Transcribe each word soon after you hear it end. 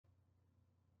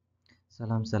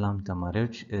ሰላም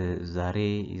ተማሪዎች ዛሬ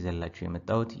ይዘላችሁ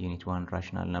የመጣሁት ዩኒት 1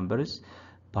 ራሽናል ነምበርስ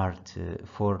ፓርት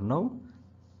 4 ነው።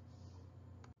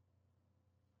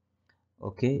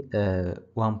 ኦኬ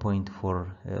 1.4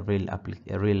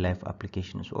 ሪል ላይፍ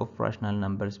አፕሊኬሽንስ ኦፍ ራሽናል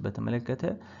ነምበርስ በተመለከተ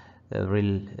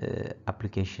ሪል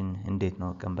አፕሊኬሽን እንዴት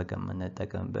ነው ቀን በቀን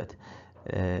የምንጠቀምበት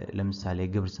ለምሳሌ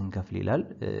ግብር ስንከፍል ይላል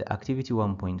activity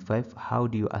 1.5 how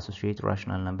do you associate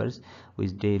rational numbers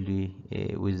with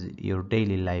your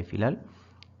daily life ይላል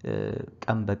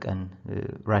ቀን በቀን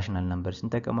rational numbers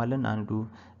እንጠቀማለን አንዱ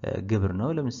ግብር ነው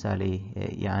ለምሳሌ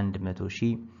የ100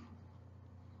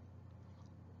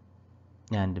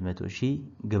 ሺህ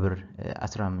ግብር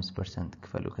 15%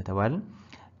 ክፈሉ ከተባልን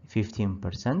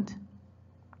 15%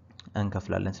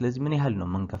 እንከፍላለን ስለዚህ ምን ያህል ነው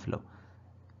የምንከፍለው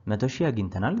 100 ሺህ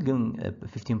አግኝተናል ግን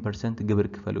 15% ግብር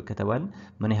ክፈሉ ከተባልን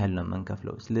ምን ያህል ነው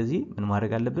የምንከፍለው ስለዚህ ምን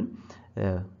ማድረግ አለብን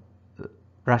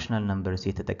rational numbers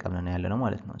እየተጠቀምን ነው ያለነው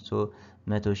ማለት ነው so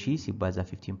 100 ሺህ ሲባዛ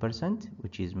 15%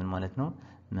 which is ምን ማለት ነው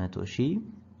 100 ሺህ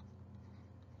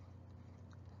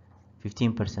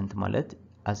 15% ማለት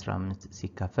 15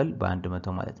 ሲካፈል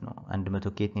በ100 ማለት ነው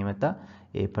 100 ከየት ነው የመጣ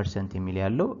ፐርሰንት የሚል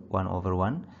ያለው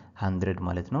 1/100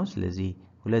 ማለት ነው ስለዚህ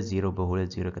 20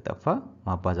 በ20 ከጠፋ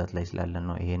ማባዛት ላይ ስላለን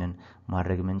ነው ይሄንን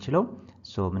ማድረግ የምንችለው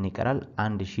ሶ ምን ይቀራል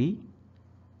 1000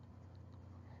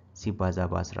 ሲባዛ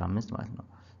በ15 ማለት ነው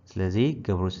ስለዚህ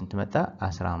ግብሩ ስንት መጣ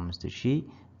 15000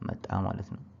 መጣ ማለት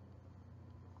ነው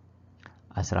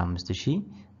 15000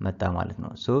 መጣ ማለት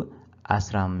ነው ሶ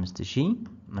 15000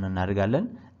 ምን እናደርጋለን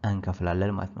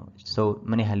እንከፍላለን ማለት ነው ሶ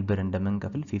ምን ያህል ብር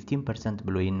እንደምንከፍል 15%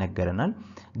 ብሎ ይነገረናል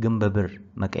ግን በብር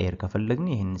መቀየር ከፈለግን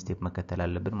ይሄን ስቴፕ መከተል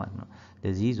አለብን ማለት ነው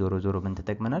ስለዚህ ዞሮ ምን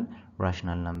ተጠቅመናል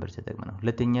rational number ተጠቅመናል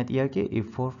ሁለተኛ ጥያቄ if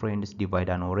four friends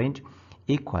divide an orange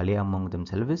equally among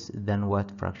themselves then what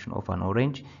fraction of an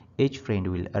orange each friend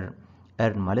will earn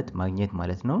ማለት ማግኘት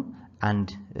ማለት ነው አንድ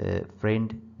ፍሬንድ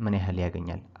ምን ያህል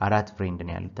ያገኛል አራት ፍሬንድ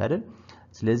ነው ያሉት አይደል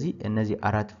ስለዚህ እነዚህ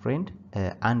አራት ፍሬንድ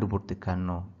አንድ ብርቱካን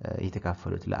ነው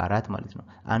የተካፈሉት ለአራት ማለት ነው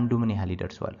አንዱ ምን ያህል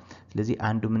ይደርሰዋል ስለዚህ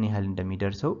አንዱ ምን ያህል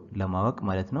እንደሚደርሰው ለማወቅ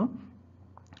ማለት ነው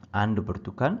አንድ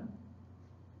ብርቱካን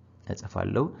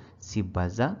ተጽፋለው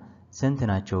ሲባዛ ስንት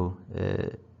ናቸው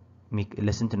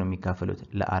ለስንት ነው የሚካፈሉት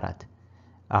ለአራት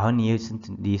አሁን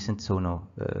የስንት ሰው ነው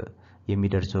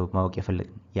የሚደርሰው ማወቅ የፈለግ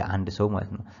የአንድ ሰው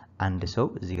ማለት ነው አንድ ሰው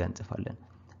እዚህ ጋር እንጽፋለን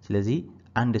ስለዚህ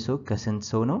አንድ ሰው ከስንት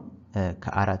ሰው ነው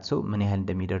ከአራት ሰው ምን ያህል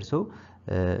እንደሚደርሰው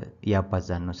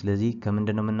ያባዛን ነው ስለዚህ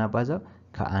ከምንድነው የምናባዛው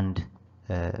ከአንድ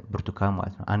ብርቱካን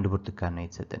ማለት ነው አንድ ብርቱካን ነው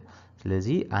የተሰጠን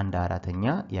ስለዚህ 1/4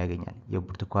 ያገኛል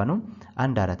የብርቱካኑ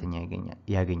 1/4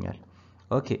 ያገኛል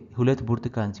ኦኬ ሁለት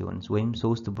ብርቱካን ሲሆንስ ወይም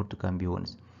 3 ብርቱካን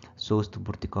ቢሆንስ 3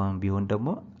 ብርቱካን ቢሆን ደግሞ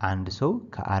አንድ ሰው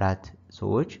ከአራት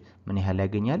ሰዎች ምን ያህል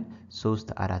ያገኛል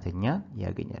 3/4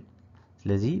 ያገኛል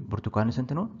ስለዚህ ብርቱካኑ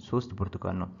ስንት ነው 3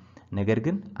 ብርቱካን ነው ነገር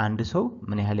ግን አንድ ሰው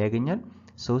ምን ያህል ያገኛል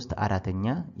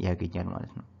 3/4 ያገኛል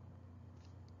ማለት ነው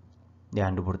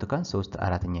የአንድ ብርቱካን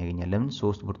 3/4 ያገኛል ለምን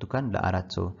 3 ብርቱካን ለአራት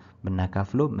ሰው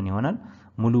ብናካፍለው ምን ይሆናል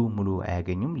ሙሉ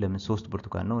አያገኙም ለምን 3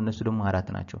 ብርቱካን ነው እነሱ ደግሞ አራት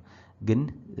ናቸው ግን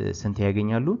ስንት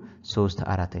ያገኛሉ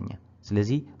 3/4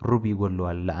 ስለዚህ ሩብ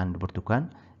ይጎለዋል ለአንድ ብርቱካን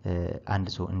አንድ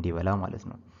ሰው እንዲበላ ማለት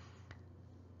ነው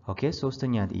ኦኬ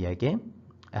ሶስተኛ ጥያቄ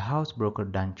a house broker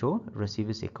Dancho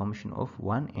receives a commission of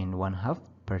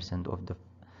 1.5%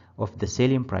 of the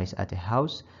selling price at a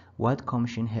house what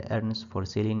commission he earns for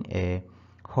selling a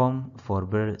home for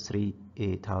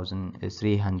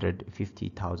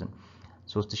 350,000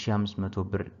 3500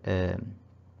 ብር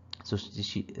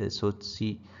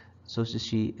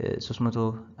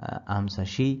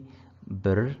 350,000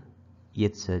 ብር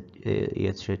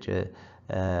የተሸጠ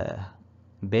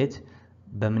ቤት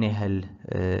በምን ያህል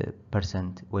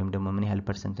ፐርሰንት ወይም ደግሞ ምን ያህል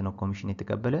ፐርሰንት ነው ኮሚሽን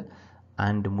የተቀበለ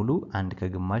አንድ ሙሉ አንድ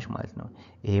ከግማሽ ማለት ነው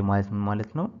ይሄ ማለት ምን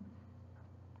ማለት ነው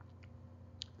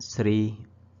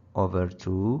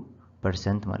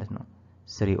 3/2% ማለት ነው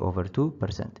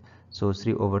 3/2% so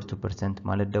 3/2%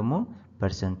 ማለት ደግሞ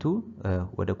ፐርሰንቱ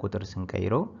ወደ ቁጥር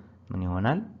ስንቀይረው ምን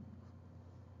ይሆናል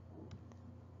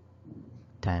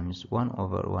times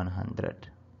 1/100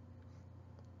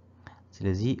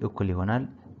 ስለዚህ እኩል ይሆናል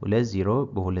 20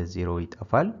 በ20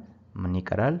 ይጠፋል ምን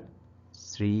ይቀራል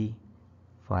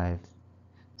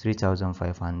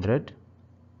 3500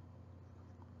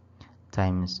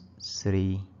 times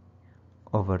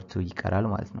 3/2 ይቀራል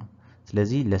ማለት ነው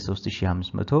ስለዚህ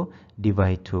ለ3500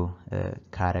 ዲቫይድ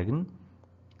ካረግን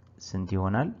ስንት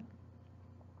ይሆናል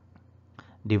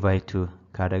ዲቫይድ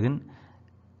ካረግን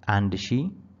 1000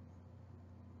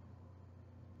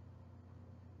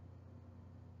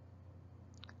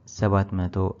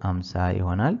 750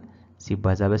 ይሆናል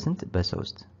ሲባዛ በስንት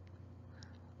በ3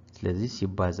 ስለዚህ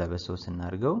ሲባዛ በ3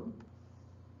 እናርገው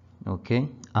ኦኬ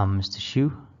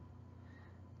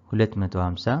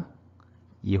 5250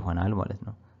 ይሆናል ማለት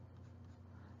ነው።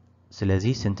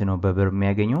 ስለዚህ ስንት ነው በብር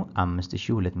የሚያገኘው?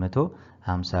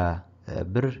 5250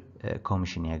 ብር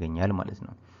ኮሚሽን ያገኛል ማለት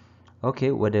ነው። ኦኬ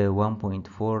ወደ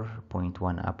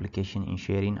 1.4.1 application in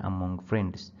sharing among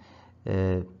friends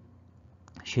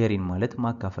ሼሪንግ ማለት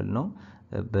ማካፈል ነው።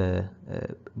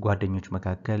 በጓደኞች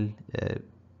መካከል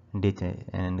እንዴት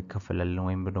እንከፈላለን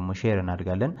ወይም ደግሞ ሼር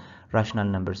እናደርጋለን። rational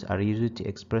numbers are used to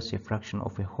express a fraction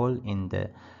of a whole in the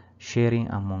sharing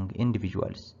among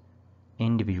individuals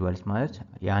ማለት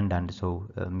የአንድ ሰው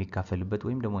የሚካፈልበት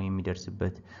ወይም ደግሞ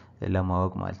የሚደርስበት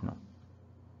ለማወቅ ማለት ነው።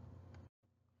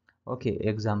 ኦኬ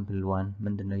ኤግዛምፕል 1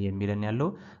 ምንድነው የሚለን ያለው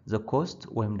the cost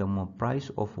ወይም ደግሞ price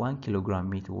of 1 kilogram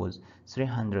meat was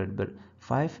 300 ብር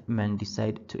 5 men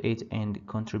decide to eat and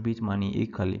contribute money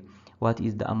equally what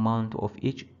is the amount of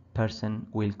each person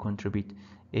will contribute?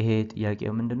 ይሄ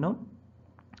ጥያቄው ምንድነው?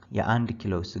 የአንድ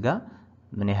ኪሎ ስጋ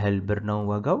ምን ያህል ብር ነው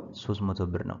ዋጋው? 300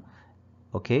 ብር ነው።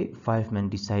 ኦኬ 5 men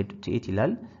decide to eat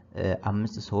ይላል።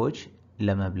 5 ሰዎች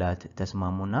ለመብላት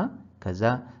ተስማሙና ከዛ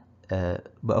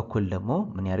በእኩል ደግሞ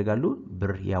ምን ያደርጋሉ?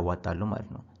 ብር ያዋጣሉ ማለት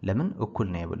ነው። ለምን እኩል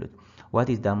ነው የበሉት። what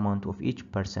is the amount of each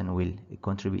person will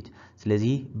contribute?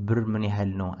 ስለዚህ ብር ምን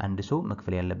ያህል ነው አንድ ሰው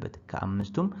መክፈል ያለበት?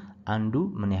 ከአምስቱም አንዱ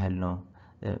ምን ያህል ነው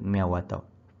የሚያዋጣው?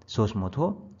 300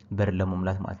 ብር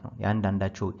ለመሙላት ማለት ነው።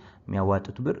 የአንዳንዳቸው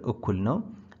የሚያዋጡት ብር እኩል ነው።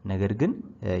 ነገር ግን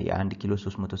የአንድ ኪሎ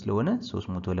 300 ስለሆነ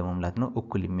 300 ለመሙላት ነው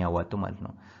እኩል የሚያዋጡ ማለት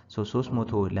ነው።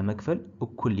 300 ለመክፈል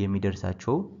እኩል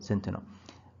የሚደርሳቸው ስንት ነው?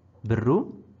 ብሩ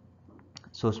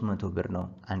 300 ብር ነው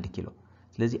አንድ ኪሎ።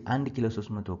 ስለዚህ አንድ ኪሎ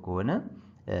 300 ከሆነ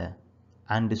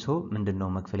አንድ ሰው ምንድነው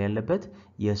መክፈል ያለበት?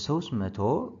 የ300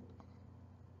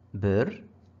 ብር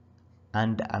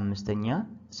 1/5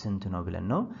 ስንት ነው ብለን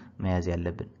ነው መያዝ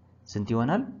ያለብን። ስንት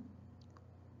ይሆናል?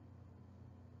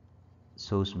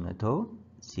 300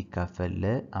 ሲካፈል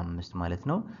ለ5 ማለት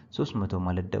ነው። 300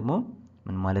 ማለት ደግሞ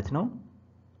ምን ማለት ነው?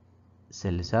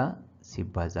 60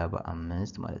 ሲባዛ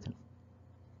በ5 ማለት ነው።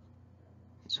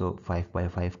 so 5 by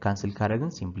 5 ካንስል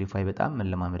ካደረግን ሲምፕሊፋይ በጣም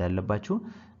መለማመድ አለባችሁ።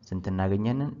 ስንት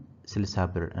እናገኛለን? 60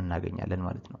 ብር እናገኛለን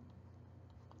ማለት ነው።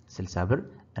 60 ብር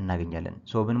እናገኛለን።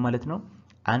 so ምን ማለት ነው?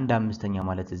 1/5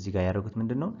 ማለት እዚህ ጋር ያደረጉት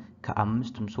ምንድነው?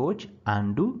 ከአምስቱም ሰዎች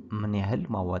አንዱ ምን ያህል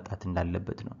ማዋጣት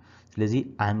እንዳለበት ነው። ስለዚህ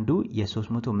አንዱ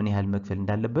የ300 ምን ያህል መክፈል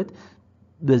እንዳለበት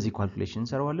በዚህ ካልኩሌሽን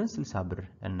እንሰራዋለን። 60 ብር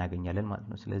እናገኛለን ማለት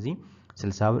ነው። ስለዚህ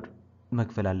 60 ብር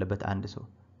መክፈል አለበት አንድ ሰው።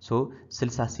 so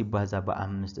 60 ሲባዛ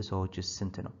በ5 ሰዎች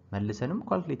ስንት ነው? መልሰንም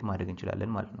ካልኩሌት ማድረግ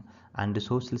እንችላለን ማለት ነው። አንድ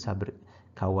ሰው 60 ብር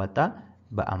ካዋጣ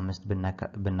በ5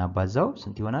 ብናባዛው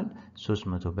ስንት ይሆናል?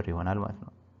 300 ብር ይሆናል ማለት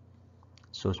ነው።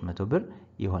 300 ብር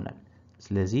ይሆናል።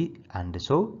 ስለዚህ አንድ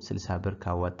ሰው 60 ብር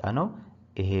ካዋጣ ነው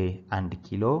ይሄ 1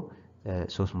 ኪሎ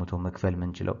 300 መክፈል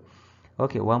ምንችለው።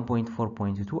 ኦኬ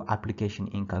 1.4.2 application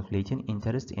in calculating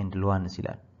interest and loans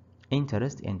ይላል።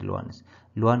 interest and loans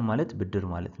loan ማለት ብድር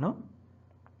ማለት ነው።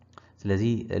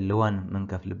 ስለዚህ loan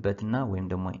ምንከፍልበትና ወይም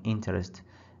ደግሞ interest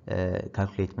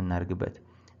calculate ምናርግበት።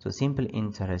 so simple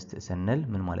interest ስንል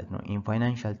ምን ማለት ነው? in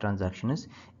financial transactions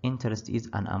interest is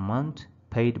an amount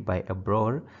paid by a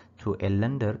borrower to a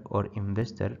lender or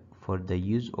investor for the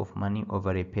use of money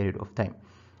over a period of time.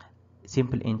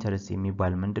 simple interest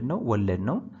የሚባል ምንድነው? ወለድ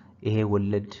ነው። ይሄ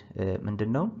ወለድ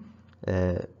ምንድነው?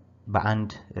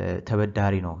 በአንድ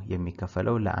ተበዳሪ ነው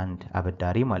የሚከፈለው ለአንድ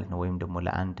አበዳሪ ማለት ነው ወይም ደግሞ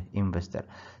ለአንድ ኢንቨስተር።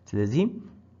 ስለዚህ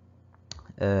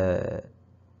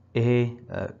ይሄ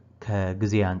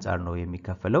ከጊዜ አንፃር ነው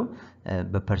የሚከፈለው።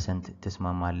 በፐርሰንት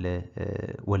ተስማማለ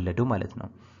ወለዱ ማለት ነው።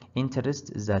 interest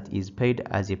that is paid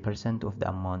as a percent of the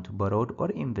amount borrowed or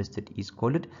invested is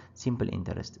called simple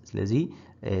interest. ስለዚህ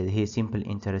ይሄ simple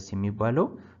interest የሚባለው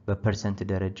በፐርሰንት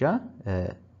ደረጃ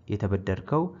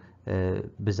የተበደርከው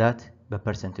ብዛት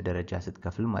በፐርሰንት ደረጃ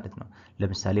ስትከፍል ማለት ነው።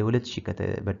 ለምሳሌ 2000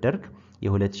 ከተበደርክ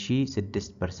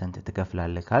የ2006%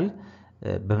 ትከፍላለህ ካል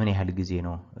በምን ያህል ጊዜ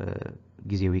ነው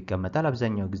ጊዜው ይቀመጣል?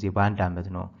 አብዛኛው ጊዜ በአንድ አመት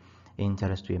ነው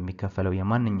ኢንተረስቱ የሚከፈለው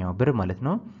የማንኛው ብር ማለት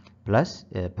ነው። ፕላስ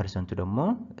ፐርሰንቱ ደግሞ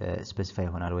ስፔሲፋይ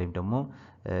ይሆናል ወይም ደግሞ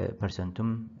ፐርሰንቱም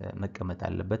መቀመጥ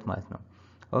አለበት ማለት ነው።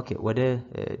 ኦኬ ወደ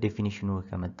ዴፊኒሽኑ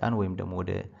ከመጣን ወይም ደግሞ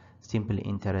ወደ ሲምፕል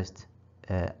ኢንተረስት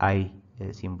አይ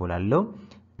ሲምቦል አለው።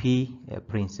 ፒ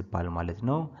ፕሪንሲፓል ማለት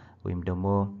ነው ወይም ደግሞ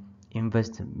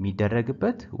ኢንቨስት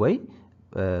የሚደረግበት ወይ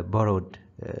ቦሮድ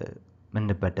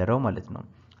ምንበደረው ማለት ነው።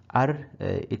 አር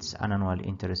ኢትስ አናኑዋል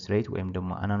ኢንተረስት ሬት ወይም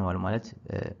ደግሞ አናኑዋል ማለት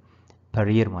ፐር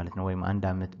ይር ማለት ነው ወይም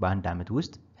በአንድ አመት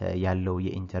ውስጥ ያለው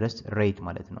የኢንተረስት ሬት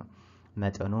ማለት ነው።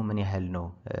 መጠኑ ምን ያህል ነው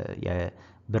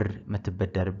የብር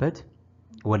የምትበደርበት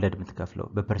ወለድ የምትከፍለው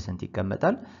በፐርሰንት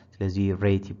ይቀመጣል። ስለዚህ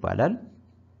ሬት ይባላል።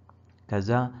 ከዛ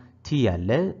ቲ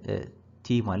ያለ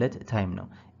ቲ ማለት ታይም ነው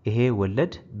ይሄ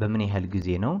ወለድ በምን ያህል ጊዜ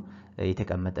ነው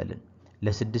የተቀመጠልን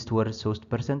ለ6 ወር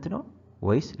 3% ነው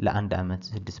ወይስ ለአንድ አመት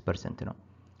 6% ነው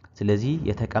ስለዚህ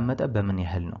የተቀመጠ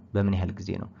በምን ያህል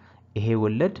ጊዜ ነው ይሄ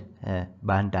ወለድ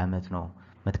በአንድ አመት ነው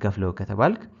መትከፍለው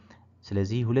ከተባልክ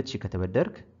ስለዚህ 2000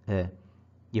 ከተበደርክ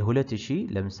የ2000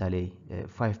 ለምሳሌ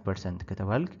 5%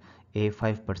 ከተባልክ ይሄ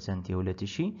 5%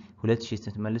 የ2000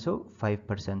 ስትመልሰው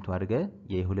 5% አድርገ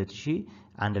የ2000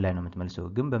 አንድ ላይ ነው የምትመልሰው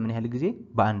ግን በምን ያህል ጊዜ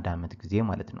በአንድ አመት ጊዜ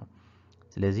ማለት ነው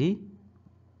ስለዚህ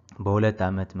በሁለት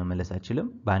አመት መመለስ አይችልም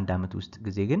በአንድ አመት ውስጥ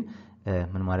ጊዜ ግን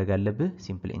ምን ማድረግ አለብህ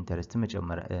ሲምፕል ኢንተረስት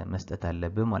መጨመር መስጠት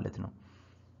አለብህ ማለት ነው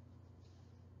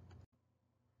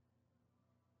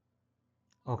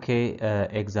Okay,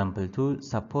 example 2.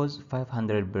 Suppose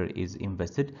 500 birr is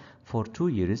invested for 2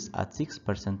 years at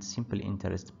 6% simple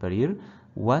interest per year.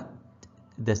 What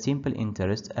the simple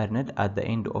interest earned at the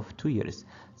end of 2 years?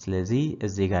 ስለዚህ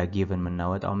እዚህ ጋር given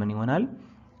ምናወጣው ምን ይሆናል?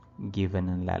 given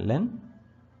እንላለን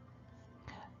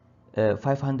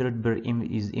 500 ብር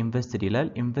is invested ይላል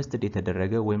invested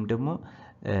የተደረገ ወይም ደግሞ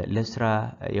ለስራ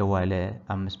የዋለ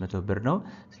 500 ብር ነው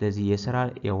ስለዚህ የስራ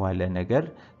የዋለ ነገር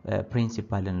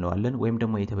ፕሪንሲፓል እንለዋለን ወይም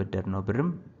ደግሞ የተበደርነው ብርም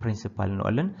ፕሪንሲፓል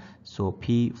እንለዋለን ሶ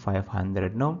ፒ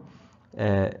 500 ነው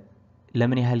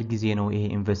ለምን ያህል ጊዜ ነው ይሄ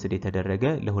ኢንቨስትድ የተደረገ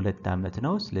ለሁለት አመት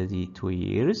ነው ስለዚህ 2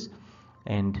 years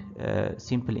and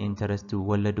simple interest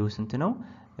ወለዱ ስንት ነው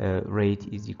rate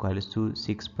is equals to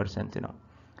 6% ነው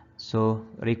ሶ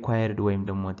required ወይም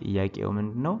ደግሞ ጥያቄው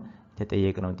ምንድነው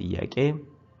ተጠየቅነው ጥያቄ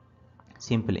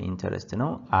simple interest ነው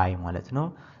I ማለት ነው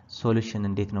solution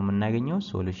እንዴት ነው የምናገኘው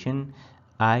solution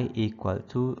I equal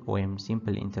to ወይም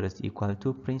simple interest equal to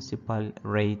principal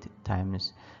rate times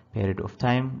period of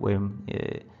time ወይም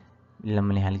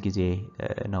ለምን ያህል ጊዜ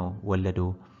ነው ወለዱ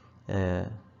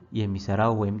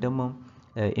የሚሰራው ወይም ደግሞ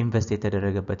ኢንቨስት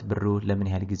የተደረገበት ብሩ ለምን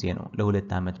ያህል ጊዜ ነው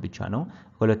ለሁለት አመት ብቻ ነው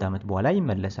ሁለት አመት በኋላ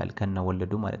ይመለሳል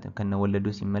ከነወለዱ ማለት ነው ከነወለዱ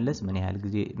ሲመለስ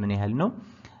ምን ያህል ነው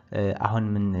አሁን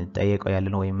ምን ጠየቀው ያለ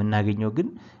ነው ወይ ምናገኘው ግን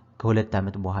ከሁለት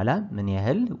አመት በኋላ ምን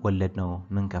ያህል ወለድ ነው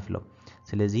ምን ከፍለው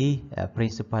ስለዚህ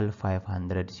ፕሪንሲፓል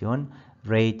 500 ሲሆን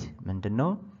ሬት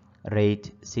ምንድነው ሬት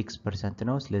 6%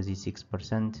 ነው ስለዚህ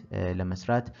 6%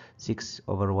 ለመስራት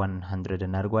 6/100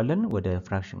 እናርጓለን ወደ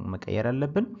ፍራክሽን መቀየር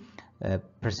አለብን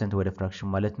ፐርሰንት ወደ ፍራክሽን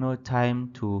ማለት ነው ታይም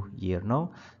 2 year ነው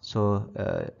ሶ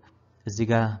እዚህ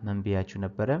ጋር መንቢያችሁ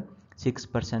ነበረ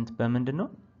 6% በምንድነው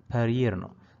per year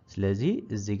ነው ስለዚህ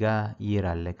እዚህ ጋር year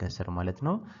አለ ከስር ማለት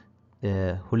ነው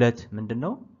ሁለት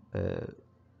ምንድነው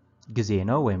ጊዜ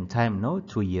ነው ወይም ታይም ነው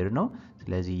 2 year ነው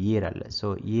ስለዚህ year አለ ሶ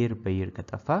year በyear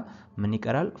ከጠፋ ምን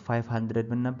ይቀራል 500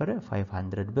 ምን ነበር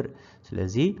 500 ብር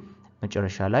ስለዚህ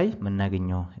መጨረሻ ላይ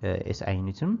ምናገኘው ኤስአይ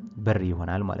ዩኒትም ብር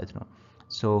ይሆናል ማለት ነው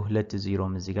ሶ 2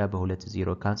 0 እዚህ ጋር በ2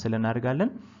 0 ካንሰል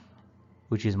እናደርጋለን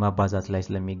which is ማባዛት ላይ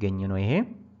ስለሚገኝ ነው ይሄ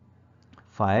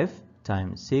 5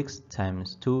 times 6 times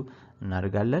 2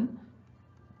 እናደርጋለን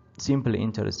simple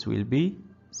interest will be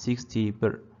 60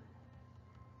 ብር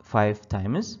 5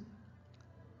 times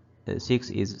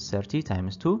 6 is 30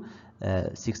 times 2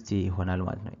 60 ይሆናል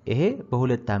ማለት ነው ይሄ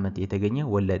በሁለት አመት የተገኘ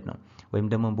ወለድ ነው ወይም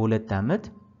ደግሞ በሁለት አመት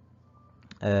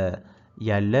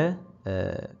ያለ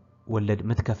ወለድ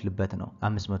ምትከፍልበት ነው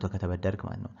 500 ከተበደርክ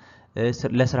ማለት ነው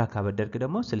ለስራ ካበደርክ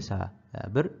ደግሞ 60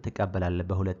 ብር ትቀበላለህ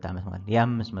በሁለት አመት ማለት ነው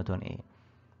የ500 ነው ይሄ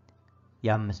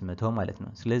የ500 ማለት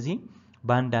ነው ስለዚህ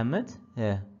በአንድ አመት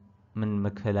ምን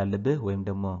መክፈል አለብህ ወይም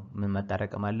ደግሞ ምን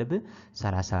ማጣራቀም አለብህ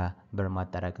 30 ብር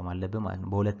ማጣራቀም አለብህ ማለት ነው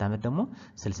በሁለት አመት ደግሞ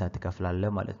 60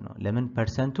 ትከፍላለህ ማለት ነው ለምን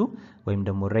ፐርሰንቱ ወይም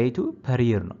ደግሞ ሬቱ ፐር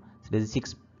year ነው ስለዚህ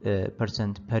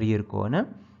 6% ፐር year ከሆነ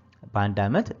በአንድ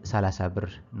አመት 30 ብር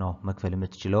ነው መክፈል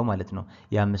የምትችለው ማለት ነው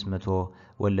የ500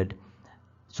 ወለድ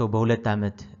ሶ በሁለት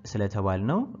አመት ስለተባል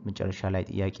ነው መጨረሻ ላይ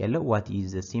ጥያቄ ያለው what is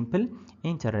the simple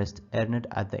interest earned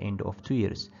at the end of 2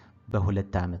 years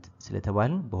በሁለት አመት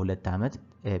ስለተባልን በሁለት አመት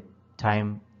ታይም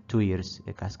 2 years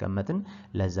ካስቀመጥን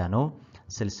ለዛ ነው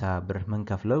 60 ብር ምን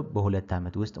ከፍለው በሁለት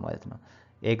አመት ውስጥ ማለት ነው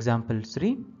ኤግዛምፕል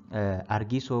 3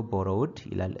 አርጊሶ ቦሮውድ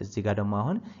ይላል እዚህ ጋር ደግሞ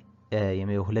አሁን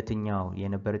የሁለተኛው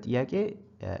የነበረ ጥያቄ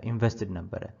ኢንቨስትድ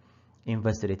ነበረ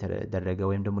ኢንቨስትድ የተደረገ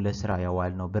ወይም ደግሞ ለስራ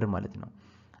ያዋል ነው ብር ማለት ነው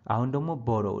አሁን ደግሞ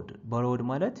ቦሮውድ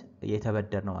ማለት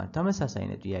የተበደርነው ማለት ተመሳሳይ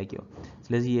ነው ጥያቄው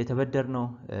ስለዚህ የተበደርነው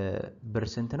ብር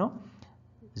ስንት ነው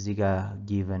እዚህ ጋር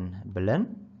given ብለን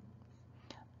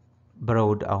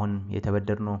borrowed አሁን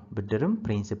የተበደርነው ብድርም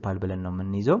ፕሪንሲፓል ብለን ነው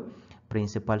የምንይዘው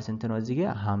ፕሪንሲፓል ስንት ነው እዚህ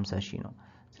ጋር 50,000 ነው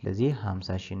ስለዚህ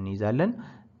 50,000 እንይዛለን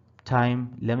ታይም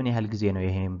ለምን ያህል ጊዜ ነው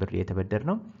ይሄን ብር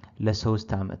የተበደርነው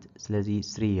ለ3 አመት ስለዚህ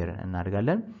 3 year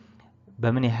እናደርጋለን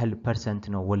በምን ያህል ፐርሰንት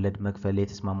ነው ወለድ መክፈል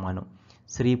የተስማማ ነው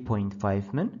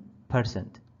 3.5 ምን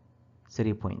ፐርሰንት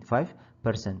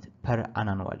 3.5% per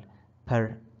annual per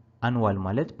annual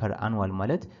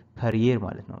ማለት per year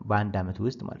ማለት ነው በአንድ አመት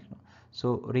ውስጥ ማለት ነው so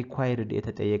required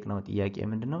የተጠየቅነው ጥያቄ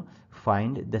ምንድነው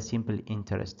find the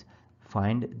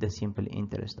simple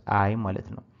interest I ማለት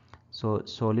ነው so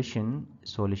solution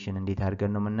እንዴት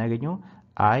አድርገን ነው የምናገኘው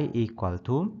I equal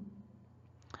to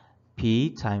P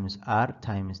times R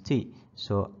times T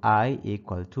so I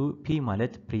equal to P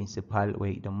ማለት principal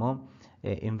ወይ ደግሞ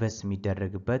ኢንቨስት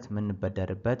የሚደረግበት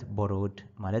ምንበደርበት borrowed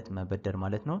ማለት መበደር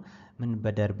ማለት ነው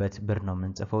ምንበደርበት ብር ነው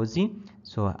የምንጽፈው እዚህ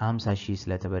so 50000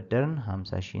 ስለተበደርን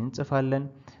 50000 እንጽፋለን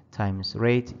times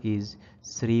rate is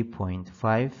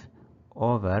 3.5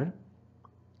 over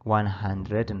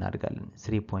 100 እናደርጋለን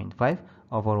 3.5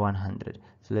 over 100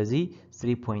 ስለዚህ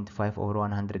 3.5 over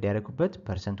 100 ያደረኩበት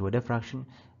ፐርሰንት ወደ ፍራክሽን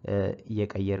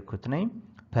እየቀየርኩት ነኝ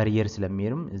per year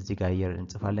ስለሚርም እዚህ ጋር year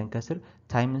እንጽፋለን ከስር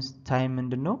times time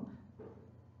ምንድነው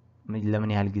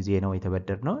ለምን ያህል ጊዜ ነው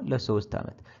የተበደርነው ለ3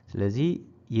 አመት ስለዚህ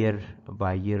year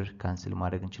by year ካንስል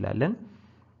ማድረግ እንችላለን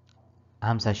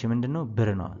 50000 ምንድነው ብር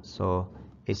ነው so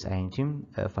SINTም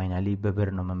ፋይናሊ በብር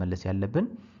ነው መመለስ ያለብን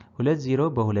 20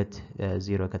 በ2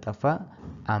 0 ከጠፋ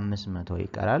 500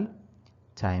 ይቀራል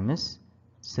times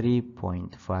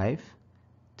 3.5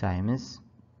 times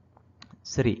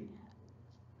 3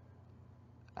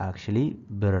 actually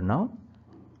ብር ነው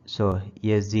so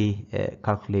የዚህ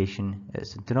calculation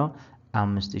ስንት ነው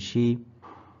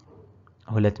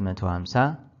 5250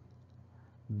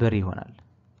 ብር ይሆናል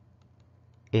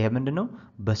ይሄ ምንድነው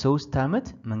በ3 አመት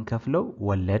ምንከፍለው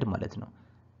ወለድ ማለት ነው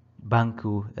ባንኩ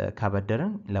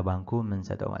ካበደረን ለባንኩ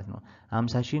ምንሰጠው ማለት ነው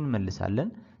 50000 እንመልሳለን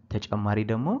ተጨማሪ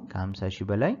ደግሞ ከ50000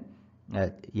 በላይ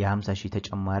የ50000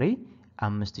 ተጨማሪ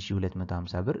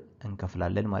 5250 ብር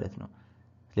እንከፍላለን ማለት ነው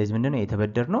ስለዚህ ምንድነው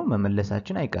የተበደርነው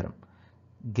መመለሳችን አይቀርም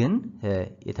ግን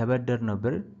የተበደርነው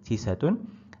ብር ሲሰጡን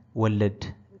ወለድ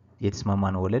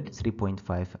የተስማማነው ወለድ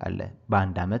 3.5 አለ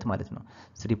በአንድ አመት ማለት ነው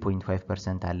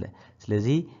 3.5% አለ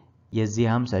ስለዚህ የዚህ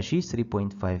 50000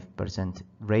 3.5%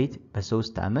 ሬት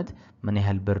በ3 አመት ምን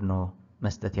ያህል ብር ነው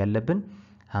መስጠት ያለብን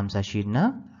 50000 እና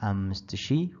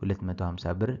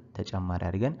 5250 ብር ተጨማሪ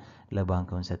አድርገን ለባንኩ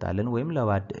እንሰጣለን ወይም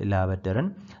ለአበደረን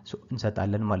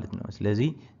እንሰጣለን ማለት ነው ስለዚህ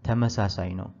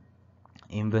ተመሳሳይ ነው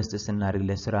ኢንቨስት ስናደርግ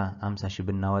ለስራ 50000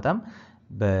 ብናወጣም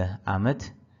በአመት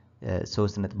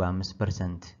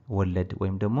 3.5% ወለድ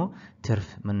ወይም ደግሞ ትርፍ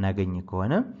ምናገኝ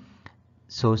ከሆነ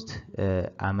 3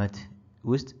 አመት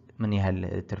ውስጥ ምን ያህል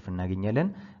ትርፍ እናገኛለን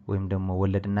ወይም ደግሞ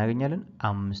ወለድ እናገኛለን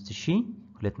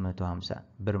 5250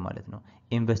 ብር ማለት ነው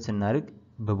ኢንቨስት እናደርግ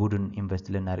በቡድን ኢንቨስት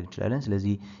ልናደርግ እንችላለን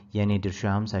ስለዚህ የኔ ድርሻ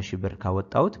 50000 ብር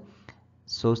ካወጣሁት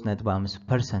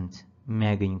 3.5%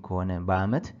 የሚያገኝ ከሆነ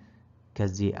በአመት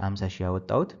ከዚህ 50000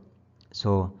 ያወጣሁት ሶ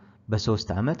በ3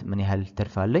 አመት ምን ያህል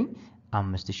ትርፍ አለኝ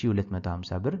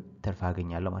 5250 ብር ትርፍ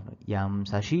አገኛለሁ ማለት ነው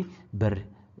የ50000 ብር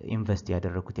ኢንቨስት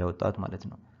ያደረኩት ያወጣሁት ማለት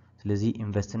ነው ስለዚህ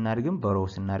ኢንቨስት እናድርግም ቦሮው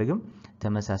ስናድርግም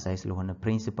ተመሳሳይ ስለሆነ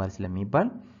ፕሪንሲፓል ስለሚባል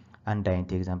አንድ አይነት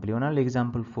ኤግዛምፕል ይሆናል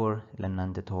ኤግዛምፕል 4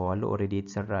 ለእናንተ ተዋዋለው ኦሬዲ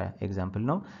የተሰራ ኤግዛምፕል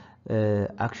ነው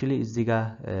አክቹሊ እዚህ ጋር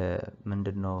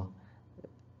ምንድነው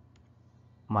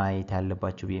ማየት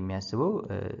ያለባችሁ የሚያስበው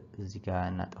እዚህ ጋር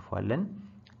እናጠፋለን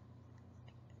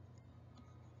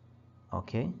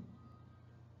ኦኬ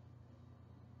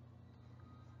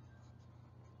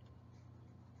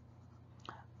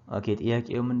Okay,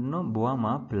 ጥያቄው ምንድነው በዋማ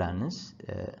plans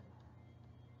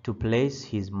to place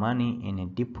his money in a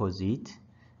deposit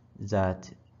that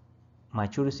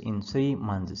matures in 3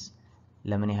 months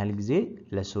ለምን ያህል ጊዜ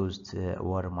ለ3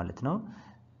 ወር ማለት ነው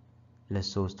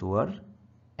ለ3 ወር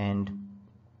and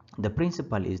the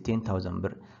principal is 10000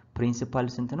 ብር principal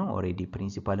ስንት ነው already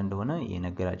principal እንደሆነ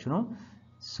የነገራችሁ ነው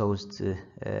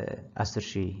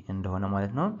 10000 እንደሆነ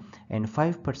ማለት ነው and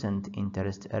 5%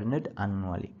 interest earned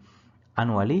annually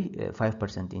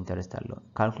 5% interest አለው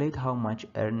calculate how much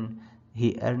he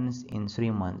earns in 3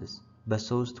 months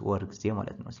በ3 ወር ጊዜ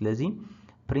ማለት ነው ስለዚህ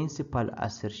principal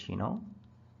 10000 ነው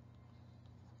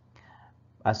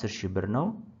 10000 ብር ነው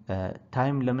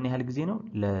ታይም ለምን ያህል ጊዜ ነው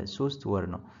ለ3 ወር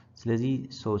ነው ስለዚህ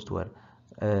 3 ወር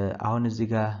አሁን እዚህ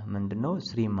ጋር ምንድነው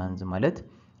 3 months ማለት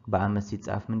በአመት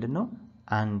ሲጻፍ ምንድነው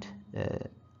አንድ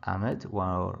አመት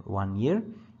 1 year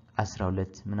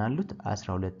 12 ምን አሉት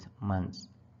 12 months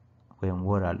ወይም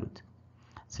ወር አሉት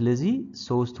ስለዚህ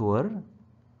 3 ወር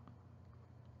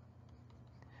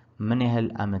ምን ያህል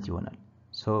አመት ይሆናል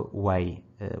so y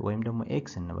ወይም ደግሞ x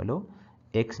እንበለው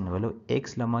x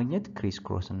ለማግኘት ክሪስ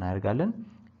ክሮስ እናደርጋለን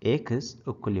x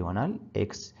እኩል ይሆናል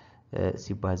x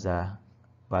ሲባዛ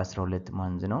በ12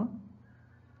 ማንዝ ነው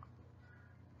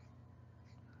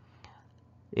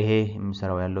ይሄ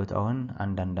የሚሰራው ያለው አሁን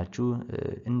አንዳንዳችሁ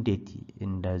እንዴት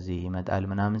እንደዚህ ይመጣል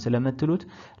ምናምን ስለምትሉት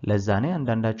ለዛ ነው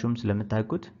አንዳንዳችሁም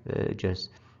ስለምታውቁት just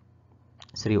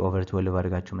 3/12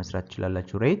 አድርጋችሁ መስራት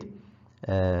ትችላላችሁ ሬት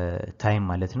ታይም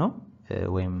ማለት ነው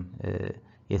ወይም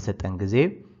የሰጠን ጊዜ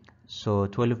so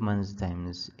 12 months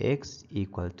times x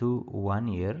equal to 1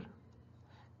 year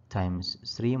times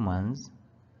 3 months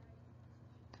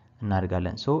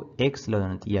እናደርጋለን so x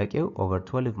ለሆነ ጥያቄው over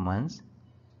 12 months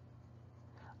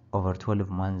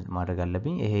ማድረግ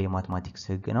አለብኝ ይሄ የማቴማቲክስ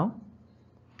ህግ ነው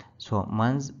so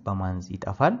months በmonths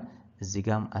ይጠፋል እዚህ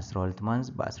ጋርም 12 months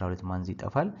በ12 months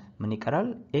ይጠፋል ምን ይቀራል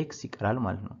x ይቀራል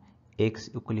ማለት ነው x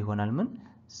እኩል ይሆናል ምን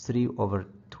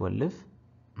 3/12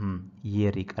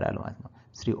 year ይቀራል ማለት ነው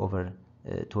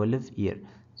 3/12 year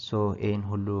so ይሄን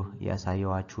ሁሉ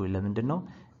ያሳየዋችሁ ለምንድነው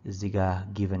እዚህ ጋር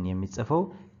given የሚጽፈው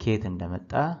ከየት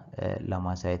እንደመጣ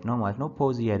ለማሳየት ነው ማለት ነው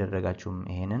ፖዝ ያደረጋችሁም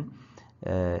ይሄንን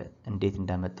እንዴት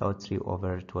እንደመጣው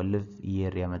 3/12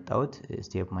 year ያመጣውት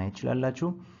ስቴፕ ማየት ይችላልላችሁ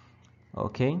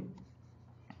ኦኬ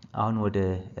አሁን ወደ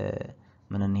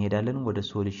ምን እንሄዳለን ወደ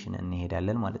ሶሉሽን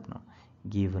እንሄዳለን ማለት ነው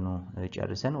given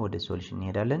ጨርሰን ወደ ሶሉሽን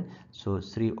እንሄዳለን so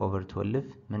 3/12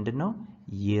 ምንድነው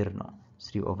year ነው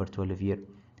 3/12 year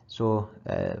so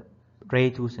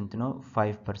ሬቱ ስንት ነው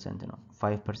 5% ነው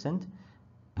 5%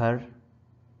 per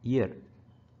year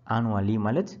annually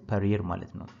ማለት per year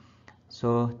ማለት ነው so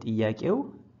ጥያቄው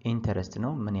ኢንተረስት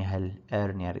ነው ምን ያህል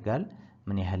earn ያደርጋል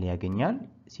ምን ያህል ያገኛል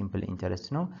simple interest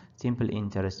ነው simple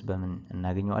interest በምን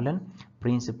እናገኘዋለን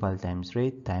principal times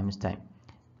rate times time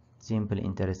simple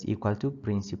interest equal to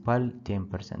principal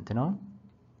 10% ነው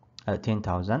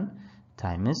 10000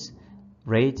 times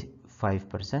rate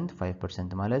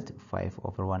 5% ማለት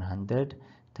 5/100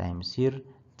 times year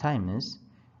times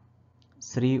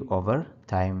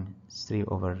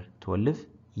 3/12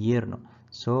 year ነው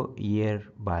so year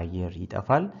by year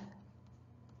ይጠፋል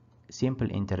simple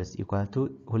interest equal to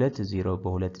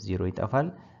 20 ይጠፋል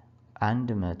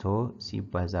 100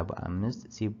 ሲባዛ በ5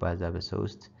 ሲባዛ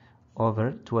በ3 over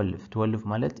 12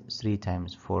 ማለት 3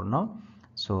 times 4 ነው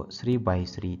so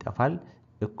 3/3 ይጠፋል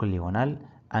እኩል ይሆናል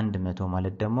 100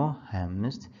 ማለት ደግሞ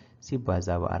 25 ሲባዛ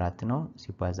በ4 ነው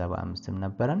ሲባዛ በ5ም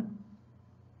ነበረን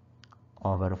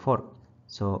over 4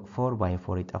 so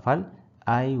 4/4 ይጠፋል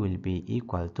I will be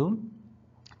equal to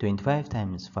 25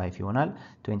 times 5 ይሆናል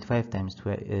 25 times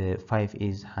 5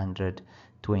 is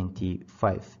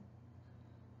 125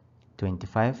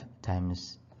 25 times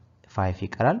 5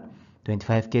 ይቀራል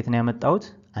 25 ከየት ነው ያመጣሁት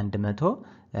 100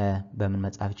 በምን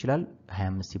መጻፍ ይችላል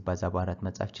 25 ሲባዛ በ4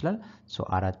 መጻፍ ይችላል so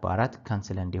 4 በ4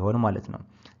 ካንሰል እንዲሆን ማለት ነው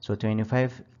so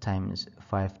 25 times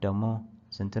 5 ደግሞ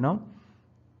ስንት ነው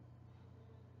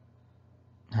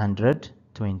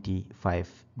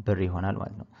 125 ብር ይሆናል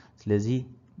ማለት ነው ስለዚህ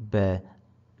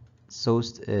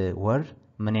በ3 ወር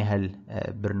ምን ያህል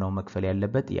ብር ነው መክፈል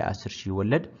ያለበት የ10000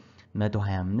 ወለድ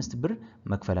 125 ብር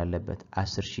መክፈል አለበት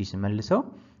 10000 ሲመልሰው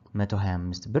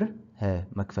 125 ብር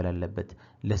መክፈል አለበት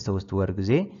ለ3 ወር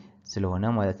ጊዜ ስለሆነ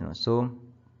ማለት ነው ሶ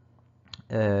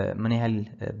ምን ያህል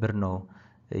ብር ነው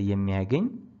የሚያገኝ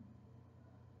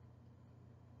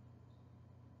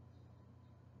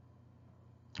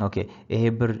ኦኬ ይሄ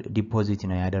ብር ዲፖዚት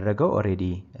ነው ያደረገው ኦሬዲ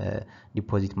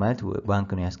ዲፖዚት ማለት ባንክ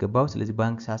ነው ያስገባው ስለዚህ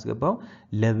ባንክ ሳስገባው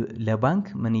ለባንክ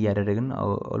ምን ያደረግን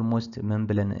ኦልሞስት ምን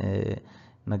ብለን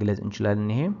መግለጽ እንችላለን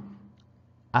ይሄ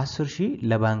 10000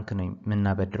 ለባንክ ነው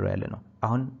ምናበድረው ያለ ነው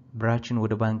አሁን ብራችን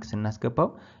ወደ ባንክ ስናስገባው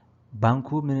ባንኩ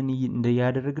ምን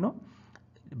እንደያደረግ ነው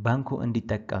ባንኩ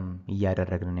እንዲጠቀም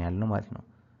ያደረግን ነው ያለው ማለት ነው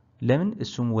ለምን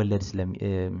እሱም ወለድ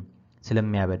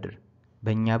ስለሚያበድር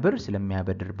በእኛ ብር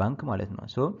ስለሚያበድር ባንክ ማለት ነው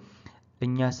ሶ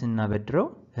እኛ ስናበድረው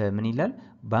ምን ይላል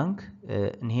ባንክ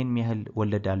ይሄን ያህል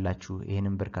ወለድ አላችሁ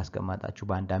ይሄንን ብር ካስቀማጣችሁ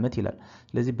በአንድ አመት ይላል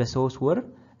ስለዚህ በ3 ወር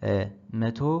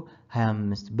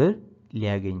 125 ብር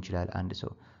ሊያገኝ ይችላል አንድ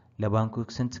ሰው ለባንኩ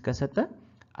ስንት ከሰጠ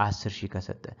 10000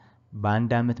 ከሰጠ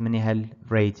በአንድ አመት ምን ያህል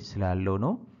ሬት ስላለው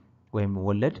ነው ወይም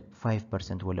ወለድ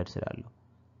 5% ወለድ ስላለው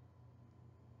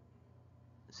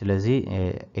ስለዚህ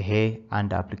ይሄ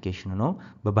አንድ አፕሊኬሽን ነው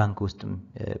በባንክ ውስጥ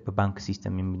በባንክ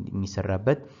ሲስተም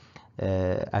የሚሰራበት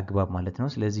አግባብ ማለት ነው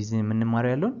ስለዚህ እዚህ ምን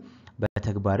ማረው ያለው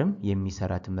በተግባርም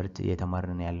የሚሰራ ትምህርት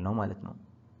የተማርን ያለው ማለት ነው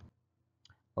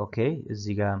ኦኬ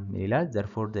እዚህ ጋር ይላል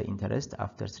therefore the interest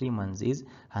after 3 months is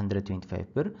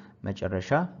 125 ብር መጨረሻ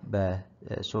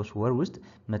በ3 ወር ውስጥ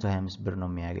 125 ብር ነው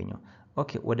የሚያገኘው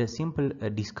ኦኬ ወደ ሲምፕል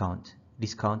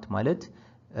ዲስካውንት ማለት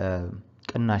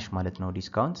ቅናሽ ማለት ነው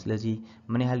ዲስካውንት ስለዚህ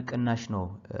ምን ያህል ቅናሽ ነው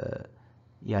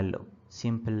ያለው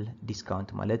ሲምፕል ዲስካውንት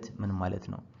ማለት ምን ማለት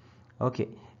ነው ኦኬ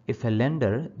if a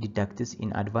lender deducts in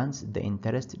advance the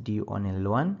interest due on a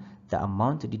loan the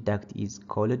amount deducted is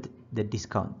called the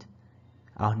discount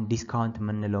አሁን ዲስካውንት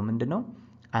ምንለው ምንድነው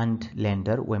አንድ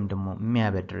ሌንደር ወይም ደግሞ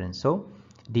የሚያበድረን ሰው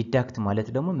ዲዳክት ማለት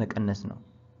ደግሞ መቀነስ ነው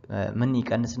ምን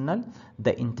ይቀንስናል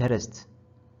the interest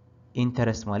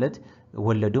ኢንተረስት ማለት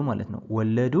ወለዱ ማለት ነው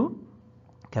ወለዱ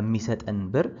ከሚሰጠን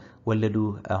ብር ወለዱ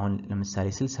አሁን ለምሳሌ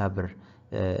 60 ብር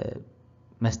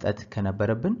መስጠት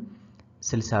ከነበረብን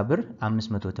 60 ብር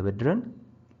 500 ተበድረን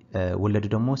ወለዱ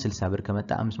ደግሞ 60 ብር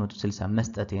ከመጣ 560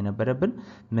 መስጠት የነበረብን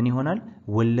ምን ይሆናል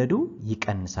ወለዱ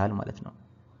ይቀንሳል ማለት ነው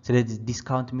ስለዚህ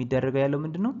ዲስካውንት የሚደረገው ያለው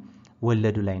ምንድነው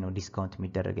ወለዱ ላይ ነው ዲስካውንት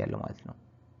የሚደረግ ያለው ማለት ነው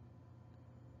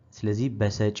ስለዚህ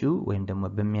በሰጪው ወይም ደግሞ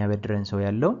በሚያበድረን ሰው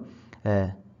ያለው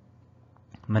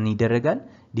ምን ይደረጋል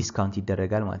ዲስካውንት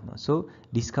ይደረጋል ማለት ነው ሶ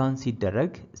ዲስካውንት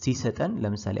ሲደረግ ሲሰጠን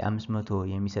ለምሳሌ 500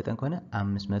 የሚሰጠን ከሆነ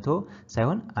 500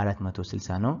 ሳይሆን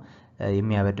 460 ነው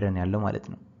የሚያበድረን ያለው ማለት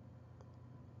ነው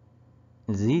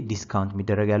እዚህ ዲስካውንት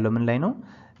የሚደረግ ያለው ምን ላይ ነው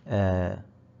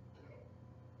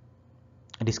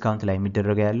ዲስካውንት ላይ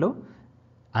የሚደረግ ያለው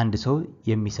አንድ ሰው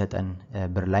የሚሰጠን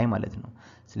ብር ላይ ማለት ነው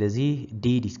ስለዚህ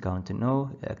ዲ ዲስካውንት ነው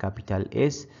ካፒታል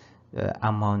ኤስ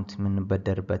አማውንት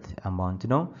ምንበደርበት አማውንት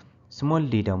ነው ስሞል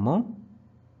ዲ ደግሞ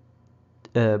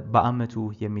በአመቱ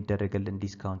የሚደረገልን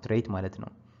ዲስካውንት ሬት ማለት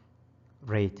ነው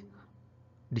ሬት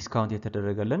ዲስካውንት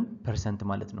የተደረገልን ፐርሰንት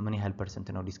ማለት ነው ምን ያህል ፐርሰንት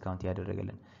ነው ዲስካውንት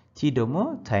ያደረገልን ቲ ደግሞ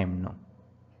ታይም ነው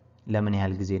ለምን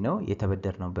ያህል ጊዜ ነው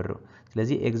የተበደርነው ብር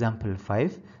ስለዚህ ኤግዛምፕል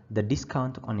 5 the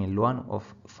discount on a loan of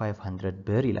 500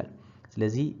 ብር ይላል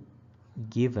ስለዚህ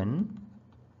given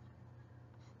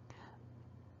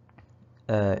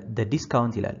the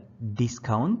discount ይላል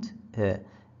ዲስካውንት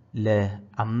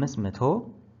ለ500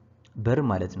 ብር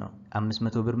ማለት ነው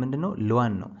 500 ብር ምንድነው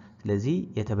loan ነው ስለዚህ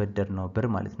የተበደርነው ብር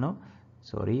ማለት ነው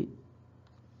ሶሪ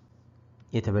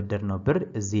የተበደርነው ብር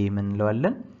እዚህ ምን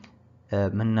እንለዋለን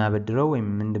ምናበድረው ወይም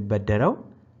ምንበደረው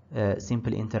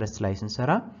ሲምፕል ኢንተረስት ላይ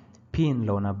ስንሰራ ፒ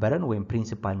እንለው ነበረን ወይም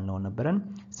ፕሪንሲፓል እንለው ነበረን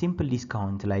ሲምፕል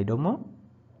ዲስካውንት ላይ ደግሞ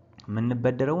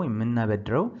ምንበደረው ወይም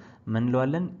ምናበድረው ምን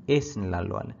እንለዋለን ኤስ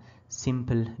እንላለዋለን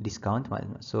ሲምፕል ዲስካውንት ማለት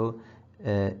ነው ሶ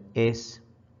ኤስ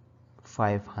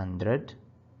 500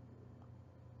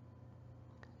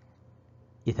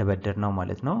 የተበደርነው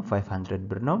ማለት ነው 500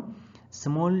 ብር ነው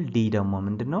ስሞል ዲ ደግሞ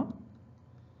ምንድነው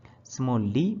ስሞል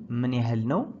ዲ ምን ያህል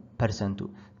ነው ፐርሰንቱ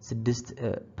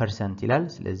 6% ይላል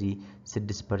ስለዚህ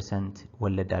 6%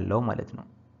 ወለድ አለው ማለት ነው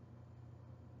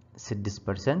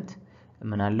 6%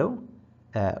 ምን አለው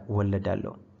ወለድ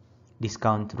አለው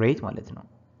ዲስካውንት ሬት ማለት ነው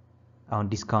አሁን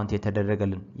ዲስካውንት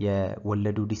የተደረገልን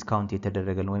የወለዱ ዲስካውንት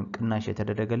የተደረገልን ወይም ቅናሽ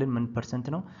የተደረገልን ምን ፐርሰንት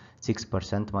ነው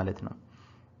 6% ማለት ነው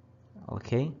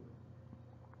ኦኬ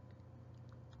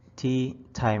ቲ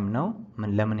ታይም ነው ምን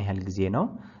ለምን ያህል ጊዜ ነው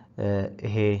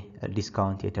ይሄ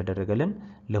ዲስካውንት የተደረገልን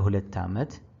ለሁለት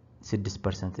አመት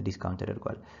 6% ዲስካውንት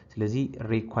ተደርጓል ስለዚህ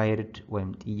required ወይም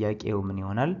ጥያቄው ምን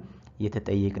ይሆናል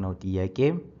የተጠየቅነው ጥያቄ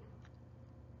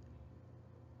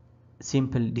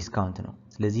ሲምፕል ዲስካውንት ነው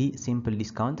ስለዚህ ሲምፕል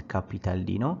ዲስካውንት ካፒታል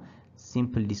ዲ ነው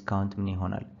ሲምፕል ዲስካውንት ምን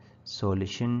ይሆናል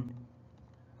ሶሉሽን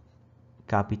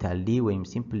ካፒታል ዲ ወይም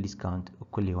ሲምፕል ዲስካውንት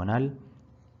እኩል ይሆናል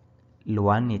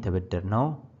ል1 የተበደርነው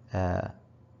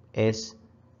ኤስ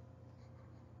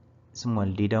ስሞል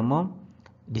ዲ ደግሞ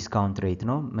ዲስካውንት ሬት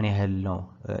ነው ምን ያህል ነው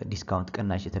ዲስካውንት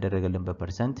ቅናሽ የተደረገልን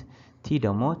በፐርሰንት ቲ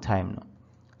ደግሞ ታይም ነው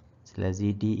ስለዚህ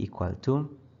ዲ ኢኳል ቱ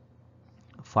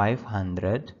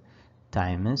 500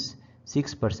 ታይምስ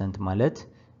 6% ማለት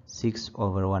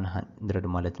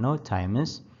 6/100 ማለት ነው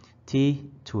ታይምስ ቲ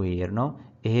 2 year ነው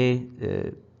ይሄ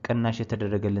ቅናሽ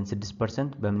የተደረገልን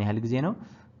 6% በምን ያህል ጊዜ ነው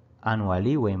አኑዋሊ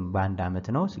ወይም በአንድ አመት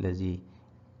ነው ስለዚህ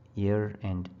year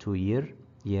and 2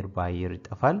 year by year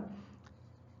ይጠፋል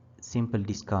simple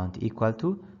discount equal to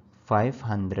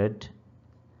 500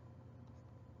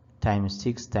 times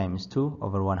 6 times 2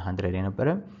 over 100 የነበረ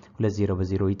 20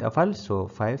 በ0 ይጠፋል so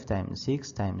 5 times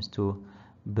 6 times 2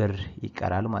 ብር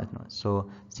ይቀራል ማለት ነው so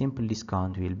simple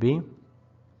discount will be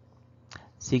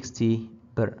 60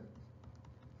 ብር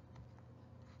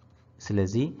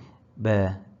ስለዚህ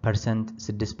በፐርሰንት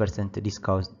 6%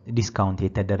 ዲስካውንት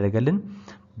የተደረገልን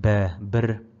በብር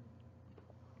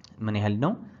ምን ያህል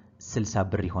ነው 60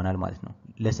 ብር ይሆናል ማለት ነው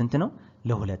ለስንት ነው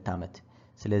ለሁለት አመት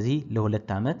ስለዚህ ለሁለት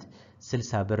አመት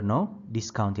 60 ብር ነው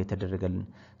ዲስካውንት የተደረገልን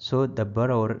so the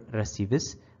borrower receives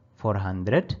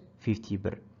 450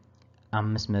 ብር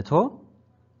 500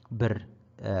 ብር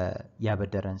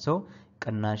ያበደረን ሰው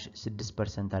ቅናሽ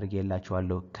 6%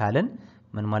 አድርጌላችኋለሁ ካለን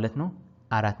ምን ማለት ነው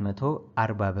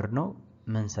 440 ብር ነው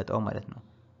ምን ሰጠው ማለት ነው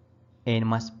and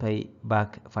must pay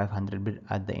back 500 ብር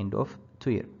at the end of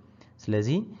 2 year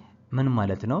ስለዚህ ምን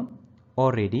ማለት ነው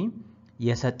ኦሬዲ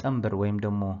የሰጠን ብር ወይም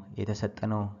ደግሞ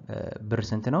የተሰጠነው ብር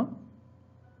ስንት ነው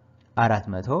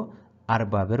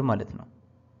 440 ብር ማለት ነው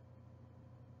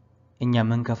እኛ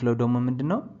ምን ከፍለው ደግሞ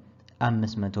ምንድነው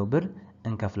 500 ብር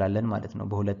እንከፍላለን ማለት ነው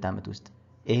በሁለት አመት ውስጥ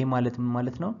ይሄ ማለት ምን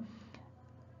ማለት ነው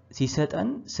ሲሰጠን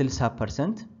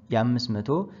 60%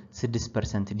 የ500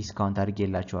 6% ዲስካውንት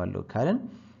አድርጌላችኋለሁ ካለን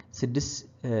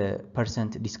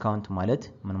 6% ዲስካውንት ማለት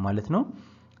ምን ማለት ነው?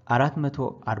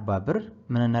 440 ብር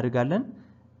ምን እናደርጋለን?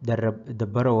 the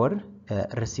borrower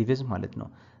receives ማለት ነው።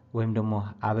 ወይም ደግሞ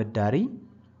አበዳሪ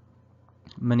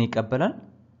ምን ይቀበላል?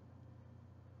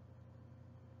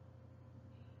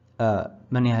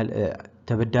 ምን ያህል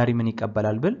ተበዳሪ ምን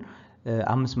ይቀበላል ብል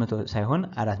 500 ሳይሆን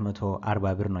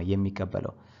 440 ብር ነው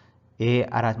የሚቀበለው። ይሄ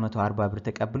 440 ብር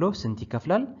ተቀብሎ ስንት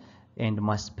ይከፍላል? and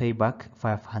must pay back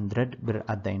 500 ብር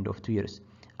at the end of 2 years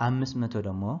 500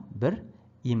 ደግሞ ብር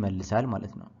ይመልሳል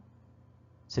ማለት ነው።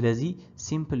 ስለዚህ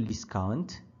simple discount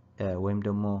ወይም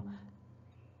ደግሞ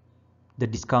the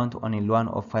discount on a loan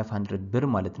of 500 ብር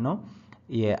ማለት ነው።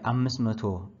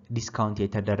 የ500 ዲስካውንት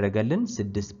የተደረገልን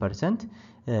 6%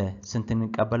 ስንት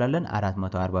እንቀበላለን?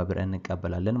 440 ብር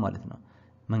እንቀበላለን ማለት ነው።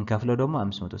 ምን ከፍለው ደግሞ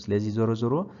 500። ስለዚህ ዞሮ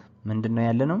ዞሮ ምንድነው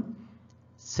ያለነው?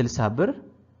 60 ብር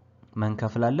ምን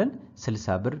ከፍላለን?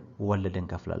 60 ብር ወለድ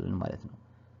እንከፍላለን ማለት ነው።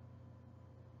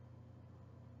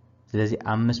 ስለዚህ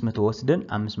 500 ወስደን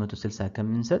 560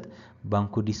 ከምንሰጥ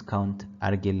ባንኩ ዲስካውንት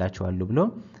አርጌላችኋለሁ ብሎ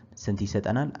ስንት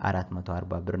ይሰጠናል?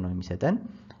 440 ብር ነው የሚሰጠን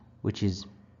which is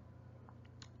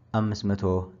 500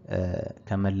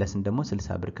 ከመለስን ደግሞ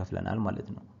 60 ብር ከፍለናል ማለት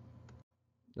ነው።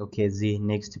 ኦኬ እዚህ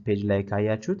ኔክስት ፔጅ ላይ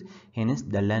ካያችሁት hence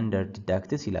the lender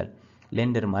deducts ይላል።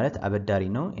 ሌንደር ማለት አበዳሪ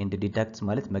ነው and deducts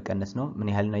ማለት መቀነስ ነው። ምን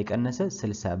ያህል ነው የቀነሰ?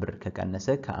 60 ብር ከቀነሰ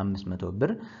ከ500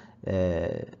 ብር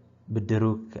ብድሩ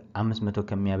 500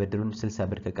 ከሚያበድሩን 60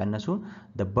 ብር ከቀነሱ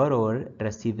the borrower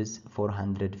receives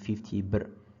 450 ብር።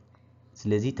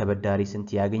 ስለዚህ ተበዳሪ ስንት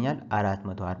ያገኛል?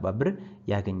 440 ብር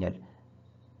ያገኛል።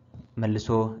 መልሶ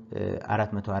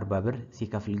 440 ብር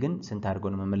ሲከፍል ግን ስንት አድርጎ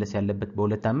ነው መመለስ ያለበት?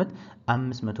 በሁለት አመት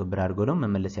 500 ብር አድርጎ ነው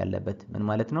መመለስ ያለበት። ምን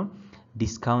ማለት ነው?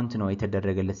 ዲስካውንት ነው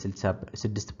የተደረገለት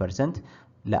 6%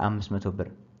 ለ500 ብር።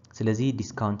 ስለዚህ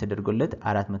ዲስካውንት ተደርጎለት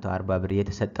 440 ብር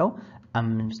የተሰጠው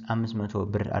 500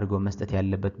 ብር አድርጎ መስጠት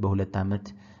ያለበት በሁለት አመት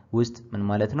ውስጥ ምን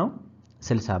ማለት ነው?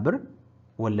 60 ብር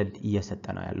ወለድ እየሰጠ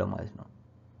ነው ያለው ማለት ነው።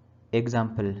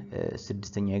 ኤግዛምፕል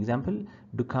ስድስተኛው ኤግዛምፕል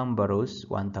ዱካም borrows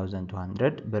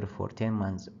 1200 ብር for 10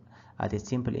 months at a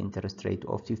simple interest rate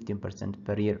of 15%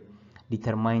 per year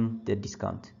determine the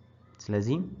discount።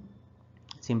 ስለዚህ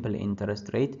simple interest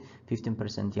rate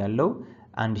 15% ያለው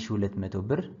 1200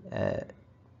 ብር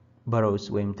borrows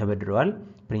ወይም ተበድረዋል።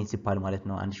 ፕሪንሲፓል ማለት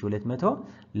ነው 1200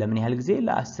 ለምን ያህል ጊዜ?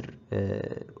 ለ10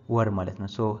 ወር ማለት ነው።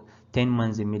 ሶ 10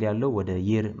 months የሚል ያለው ወደ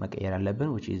year መቀየር አለብን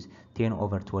which is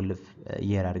 10/12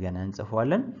 year አድርገን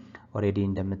እንጽፈዋለን። ኦሬዲ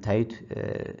እንደምታዩት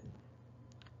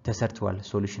ተሰርቷል፣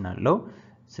 ሶሉሽን አለው።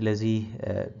 ስለዚህ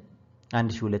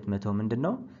 1200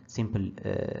 ምንድነው? ሲምፕል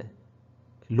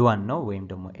ሉዋን ነው ወይም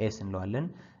ደግሞ ኤስ እንለዋለን።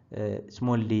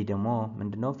 ስሞል ዲ ደግሞ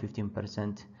ምንድነው?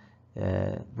 15%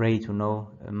 ሬቱ ነው።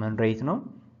 ምን ሬት ነው?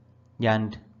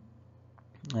 ያንድ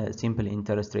ሲምፕል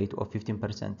ኢንተረስት ሬት ኦፍ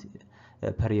 15%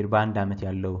 per year በአንድ አመት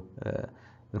ያለው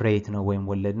ሬት ነው ወይም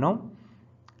ወለድ ነው።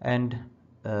 and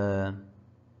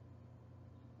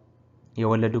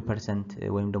የወለዱ ፐርሰንት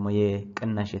ወይም ደግሞ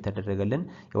የቅናሽ የተደረገልን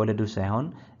የወለዱ ሳይሆን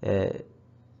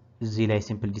እዚህ ላይ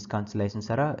ሲምፕል ዲስካውንት ላይ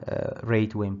ስንሰራ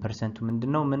ሬት ወይም ፐርሰንቱ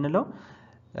ምንድነው የምንለው?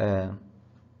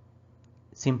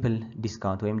 ሲምፕል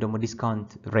ዲስካውንት ወይም ደግሞ ዲስካውንት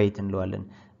ሬት እንለዋለን።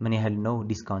 ምን ያህል ነው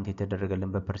ዲስካውንት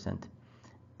የተደረገልን በፐርሰንት።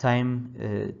 ታይም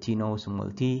ቲ ነው ስሞል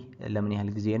ቲ ለምን ያህል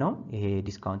ጊዜ ነው ይሄ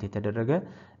ዲስካውንት የተደረገ?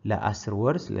 ለ10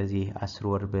 ወር። ስለዚህ 10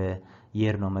 ወር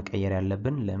በየር ነው መቀየር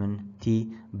ያለብን። ለምን? ቲ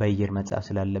በየር መጻፍ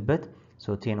ስላለበት ሶ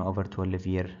 10/12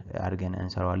 year አድርገን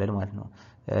እንሰራዋለን ማለት ነው።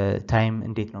 ታይም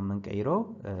እንዴት ነው የምንቀይረው?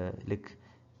 ልክ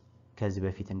ከዚህ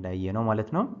በፊት እንዳየነው ማለት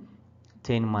ነው።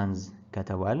 10 months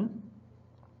ከተባል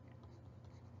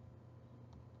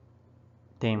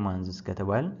 10 months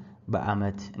ከተባል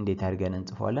በአመት እንዴት አድርገን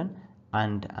እንጽፈዋለን?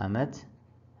 አንድ አመት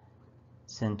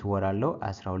ስንት ወር አለው?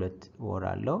 12 ወር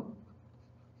አለው።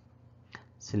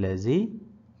 ስለዚህ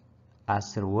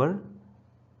 10 ወር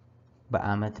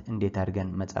በአመት እንዴት አድርገን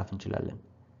መጻፍ እንችላለን?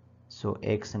 ሶ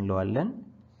ኤክስ እንለዋለን።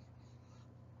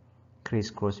 ክሪስ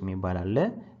ክሮስ የሚባል አለ።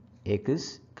 ኤክስ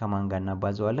ከማን ጋር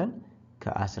እናባዛዋለን?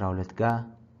 ከ12 ጋር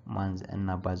ማንዝ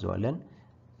እናባዛዋለን።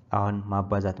 አሁን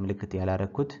ማባዛት ምልክት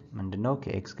ያላረኩት ምንድነው?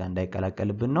 ከኤክስ ጋር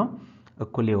እንዳይቀላቀልብን ነው።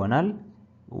 እኩል ይሆናል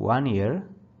 1 year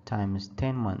times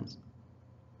 10 months።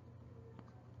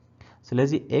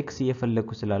 ስለዚህ ኤክስ እየፈለኩ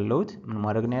ስላለሁት ምን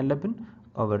ማድረግ ነው ያለብን?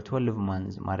 over 12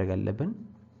 months ማድረግ አለብን።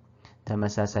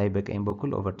 ተመሳሳይ በቀኝ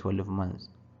በኩል over 12 months።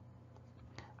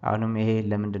 አሁንም ይሄ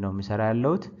ለምንድነው የሚሰራ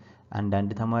ያለሁት?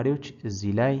 አንዳንድ ተማሪዎች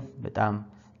እዚህ ላይ በጣም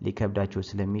ሊከብዳቸው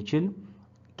ስለሚችል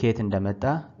ከየት እንደመጣ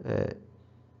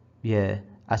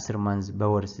የ10 months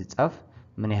በወር ሲጻፍ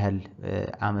ምን ያህል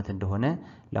አመት እንደሆነ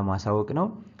ለማሳወቅ ነው።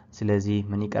 ስለዚህ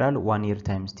ምን ይቀራል 1 year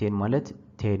times 10 ማለት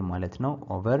 10 ማለት ነው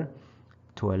over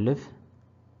 12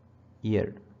 year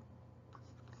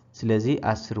ስለዚህ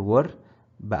 10 ወር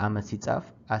በአመት ሲጻፍ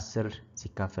 10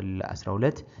 ሲካፈል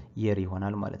ለ12 year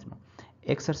ይሆናል ማለት ነው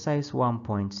ኤክሰርሳይዝ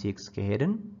 1.6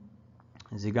 ከሄድን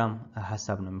እዚህ ጋር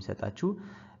ሐሳብ ነው የሚሰጣችሁ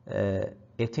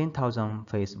a 10,000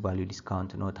 face value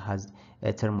discount note has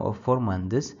a term of 4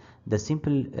 months the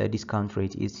simple discount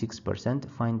rate is 6%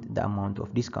 find the amount of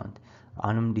discount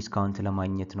አሁንም ዲስካውንት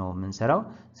ለማግኘት ነው የምንሰራው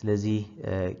ስለዚህ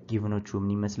ጊቭኖቹ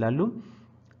ምን ይመስላሉ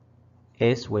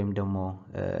ኤስ ወይም ደግሞ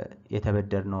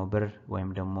የተበደርነው ብር ወይም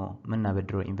ደግሞ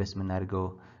ምናበድረው ኢንቨስትመንት አድርገው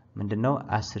ምንድነው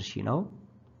 10000 ነው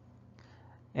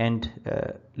and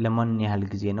ለማን ያህል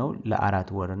ጊዜ ነው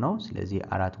ለአራት ወር ነው ስለዚህ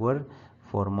አራት ወር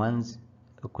 4 months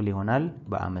እኩል ይሆናል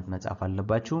በአመት መጻፍ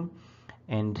አለባችሁ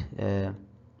and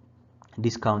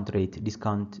discount rate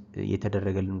discount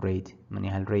የተደረገልን rate ምን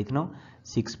ያህል rate ነው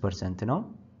 6% ነው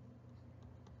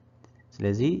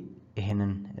ስለዚህ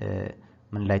ይሄንን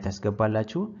ምን ላይ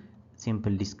ታስገባላችሁ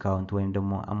simple discount ወይም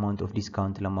ደግሞ amount of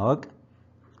discount ለማወቅ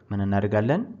ምን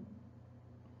እናደርጋለን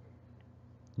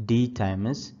d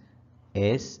times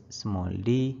s small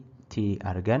d t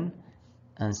አድርገን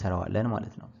እንሰራዋለን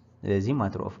ማለት ነው ስለዚህ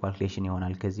matter of calculation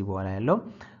ይሆናል ከዚህ በኋላ ያለው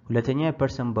ሁለተኛ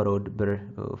person borrowed ብር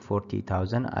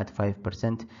 40000 at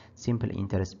 5% simple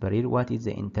interest per year what is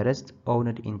the interest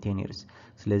owed in 10 years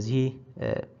ስለዚህ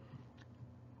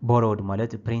borrowed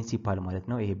ማለት principal ማለት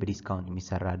ነው ይሄ በዲስካውንት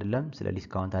የሚሰራ አይደለም ስለ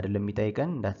ዲስካውንት አይደለም የሚጠይቀን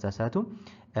እንዳትሳሳቱ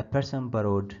a person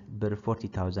borrowed ብር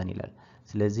 40000 ይላል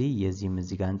ስለዚህ የዚህም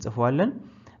እዚህ ጋር እንጽፈዋለን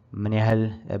ምን ያህል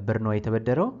ብር ነው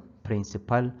የተበደረው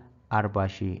principal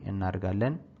 40000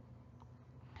 እናርጋለን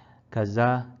ከዛ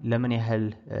ለምን ያህል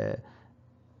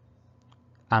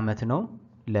አመት ነው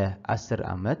ለ10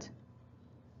 አመት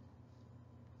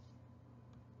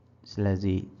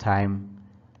ስለዚህ ታይም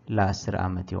ለ10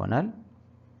 አመት ይሆናል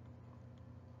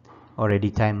ኦሬዲ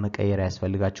ታይም መቀየር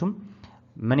ያስፈልጋችሁም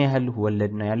ምን ያህል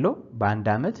ወለድ ነው ያለው በአንድ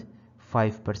አመት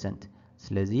 5%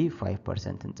 ስለዚህ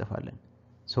 5% እንጽፋለን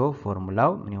ሶ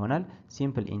ፎርሙላው ምን ይሆናል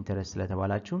ሲምፕል ኢንተረስት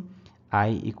ስለተባላችሁ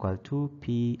i =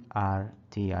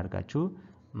 prt አርጋችሁ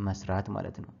መስራት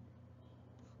ማለት ነው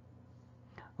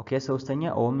ኦኬ ሶስተኛ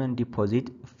ኦመን ዲፖዚት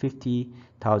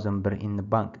 50000 ብር in the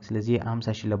bank ስለዚህ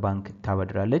 50000 ለባንክ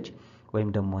ታበድራለች ወይም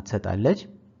ደግሞ ትሰጣለች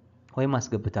ወይም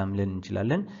አስገብታም ልን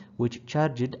እንችላለን which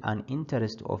charged an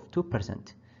interest of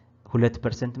 2%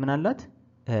 2% ምን አላት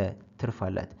ትርፍ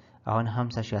አላት አሁን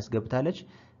 50000 አስገብታለች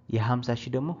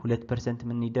የ50000 ደግሞ 2%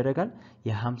 ምን ይደረጋል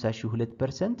የ50000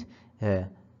 2%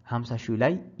 50000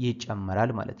 ላይ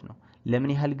ይጨመራል ማለት ነው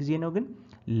ለምን ያህል ጊዜ ነው ግን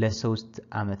ለ3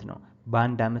 አመት ነው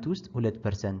በአንድ አመት ውስጥ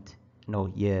 2% ነው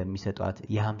የሚሰጧት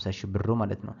የ50000 ብር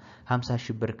ማለት ነው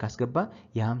 50000 ብር ካስገባ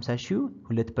የ50000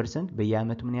 2%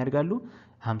 በየአመቱ ምን ያደርጋሉ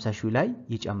 50000 ላይ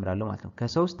ይጨምራሉ ማለት ነው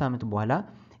ከ3 አመት በኋላ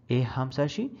ይሄ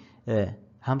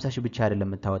 50000 ብቻ አይደለም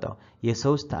የምታወጣው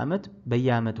የ3 አመት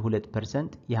በየአመቱ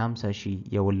 2% የ50000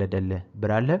 የወለደለ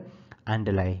ብር አለ አንድ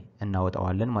ላይ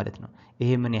እናወጣዋለን ማለት ነው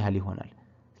ይሄ ምን ያህል ይሆናል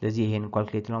ስለዚህ ይሄን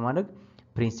ካልኩሌት ለማድረግ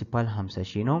ፕሪንሲፓል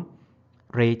 50000 ነው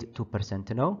ሬት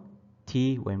 2% ነው ቲ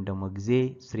ወይም ደግሞ ጊዜ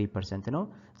 3% ነው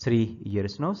 3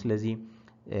 years ነው ስለዚህ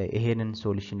ይሄንን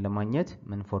ሶሉሽን ለማግኘት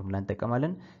ምን ፎርሙላ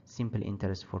እንጠቀማለን ሲምፕል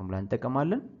ኢንተረስት ፎርሙላ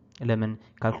እንጠቀማለን ለምን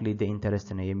ካልኩሌት ዘ ኢንተረስት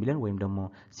ነው የሚለን ወይም ደግሞ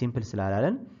ሲምፕል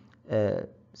ስላላለን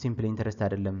ሲምፕል ኢንተረስት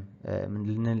አይደለም ምን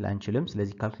ልንል አንችልም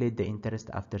ስለዚህ ካልኩሌት ዘ ኢንተረስት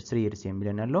አፍተር 3 years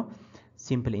የሚለን ያለው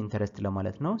ሲምፕል ኢንተረስት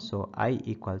ለማለት ነው ሶ i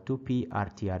 =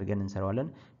 prt አድርገን እንሰራዋለን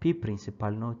p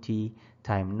ፕሪንሲፓል ነው t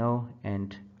ታይም ነው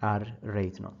and r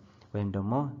ሬት ነው ወይም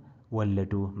ደግሞ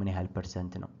ወለዱ ምን ያህል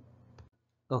ፐርሰንት ነው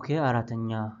ኦኬ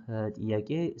አራተኛ ጥያቄ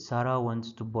ሳራ wants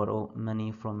to borrow money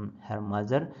from her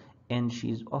mother and she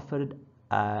is offered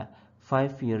a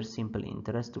 5-year simple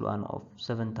interest loan of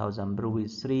 7000 ብር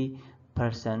with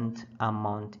 3%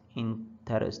 amount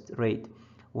interest rate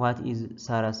what is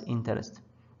Sarah's interest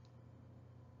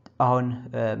አሁን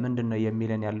ምንድነው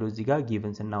የሚለን ያለው እዚህ ጋር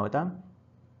given ስናወጣ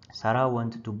Sarah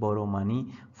want to borrow money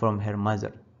from her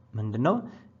mother ምንድነው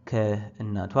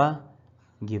ከእናቷ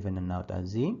given እናውጣ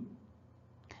እዚህ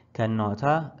ከእናቷ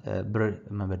ብር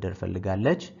መበደር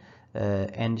ፈልጋለች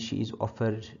and she is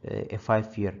offered a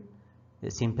 5-year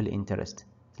simple interest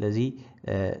ስለዚህ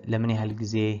ለምን ያህል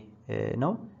ጊዜ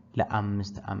ነው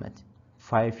ለ5 አመት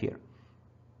 5 year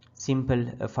simple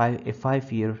a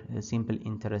 5-year simple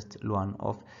interest loan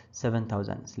of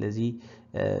 7000 ስለዚህ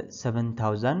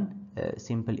 7000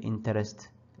 simple interest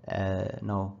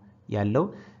ነው ያለው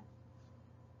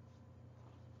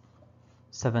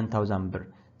 7000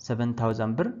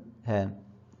 ብር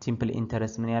simple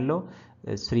interest ምን ያለው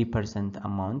 3%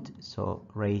 amount so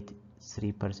rate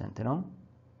 3% ነው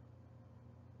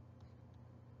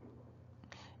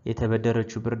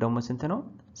የተበደረችው ብር ደግሞ ስንት ነው?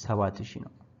 7000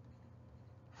 ነው።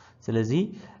 ስለዚህ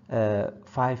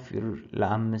 5 year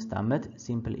ለ5 ዓመት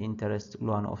ሲምፕል ኢንተረስት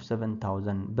loan of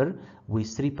 7000 ብር with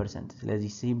 3%።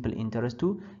 ስለዚህ ሲምፕል ኢንተረስቱ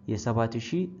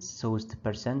የ7000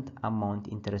 3% አማውንት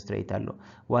ኢንተረስት ሬት አለው።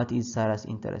 what is ሳራስ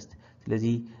ኢንተረስት?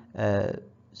 ስለዚህ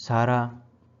ሳራ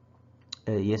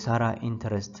የሳራ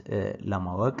ኢንተረስት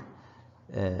ለማወቅ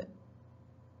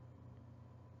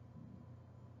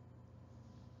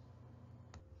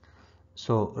ሶ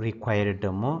ሪኳየርድ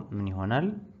ደግሞ ምን ይሆናል?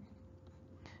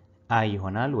 አይ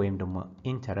ይሆናል ወይም ደግሞ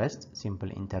ኢንተረስት ሲምፕል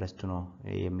ኢንተረስት ነው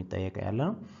የሚጠየቀው ያለ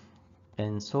ነው።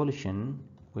 and solution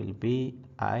will be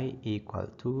I equal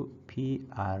to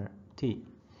PRT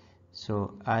so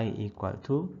I equal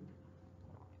to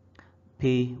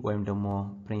P ወይም ደግሞ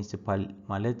ፕሪንሲፓል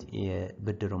ማለት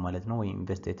የብድሩ ማለት ነው ወይም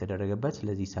ኢንቨስት የተደረገበት።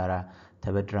 ስለዚህ ሳራ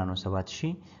ተበድራ ነው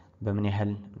 7000 በምን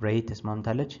ያህል ሬት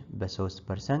ተስማምታለች?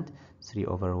 በ3%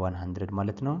 3/100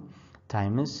 ማለት ነው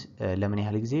ታይምስ ለምን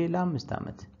ያህል ጊዜ? ለ5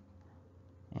 ዓመት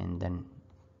and then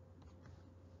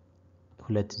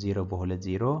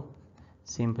 20/20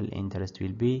 simple interest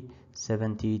will be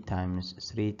 70 times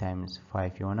 3 times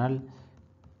 5 ይሆናል።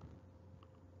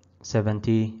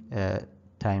 70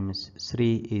 times 3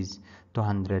 is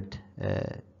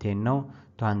 210 ነው።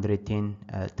 210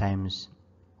 times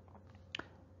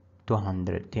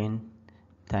 210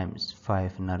 times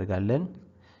 5 እናደርጋለን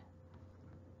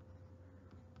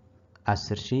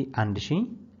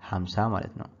 1050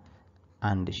 ማለት ነው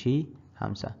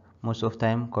 1050። most of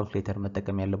time ካልኩሌተር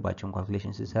መጠቀም ያለባችሁን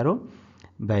ካልኩሌሽን ሲሰሩ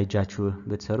በእጃችሁ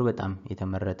ብትሰሩ በጣም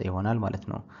የተመረጠ ይሆናል ማለት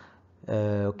ነው።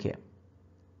 ኦኬ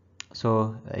ሶ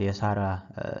የሳራ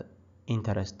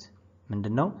ኢንተረስት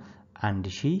ምንድነው?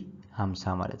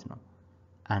 1050 ማለት ነው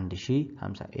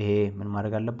 1050። ይሄ ምን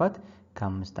ማድረግ አለባት?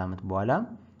 ከ5 ዓመት በኋላ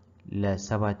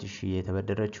ለ7000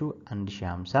 የተበደረችው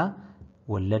 1050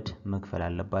 ወለድ መክፈል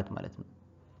አለባት ማለት ነው።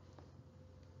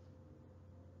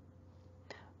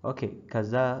 ኦኬ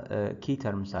ከዛ ኪ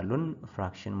ተርምስ አሉን።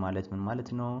 ፍራክሽን ማለት ምን ማለት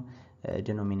ነው?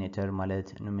 ዲኖሚኔተር ማለት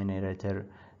ኑሜሬተር፣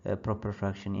 ፕሮፐር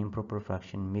ፍራክሽን፣ ኢምፕሮፐር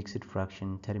ፍራክሽን፣ ሚክስድ ፍራክሽን፣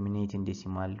 ተርሚኔቲንግ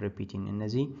ዴሲማል፣ ሪፒቲንግ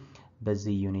እነዚህ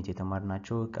በዚህ ዩኒት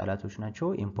የተማርናቸው ቃላቶች ናቸው።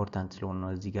 ኢምፖርታንት ስለሆነ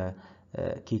ነው እዚህ ጋር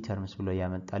ኪ ተርምስ ብሎ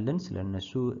ያመጣልን።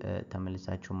 ስለነሱ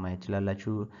ተመልሳችሁ ማየት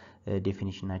ይችላልላችሁ።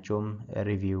 ዴፊኒሽናቸውም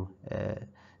ሪቪው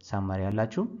ሳማሪ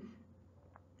አላችሁ።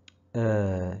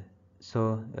 ሶ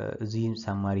እዚህ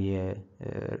ሳማሪ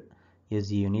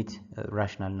የዚህ ዩኒት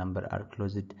rational number are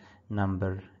closed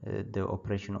number the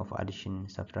operation of addition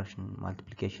subtraction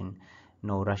multiplication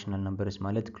no rational numbers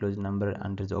ማለት closed number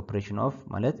under the operation of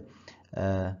ማለት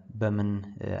በምን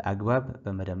አግባብ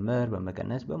በመደመር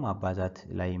በመቀነስ በማባዛት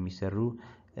ላይ የሚሰሩ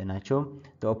ናቸው።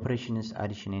 the operations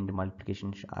addition and multiplication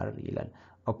are ይላል።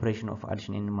 operation of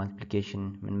addition and multiplication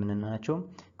ምን ናቸው?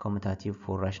 commutative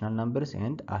for rational numbers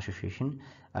and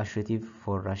associative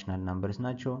for rational numbers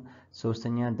ናቸው።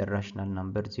 ሶስተኛ the rational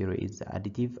number 0 is the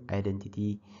additive identity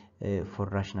for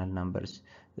rational numbers።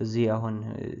 እዚህ አሁን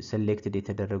selected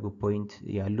የተደረጉ ፖይንት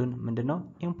ያሉን ምንድነው?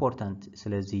 ኢምፖርታንት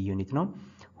ስለዚህ ዩኒት ነው።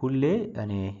 ሁሌ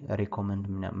እኔ ሪኮመንድ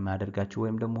ማደርጋችሁ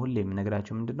ወይም ደግሞ ሁሌ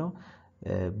የምነግራችሁ ምንድነው?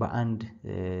 በአንድ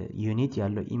ዩኒት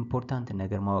ያለው ኢምፖርታንት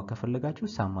ነገር ማወቅ ከፈለጋችሁ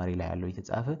ሳማሪ ላይ ያለው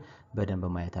የተጻፈ በደንብ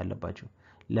ማየት አለባችሁ።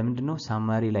 ለምንድነው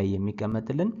ሳማሪ ላይ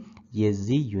የሚቀመጥልን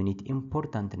የዚህ ዩኒት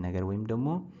ኢምፖርታንት ነገር ወይም ደግሞ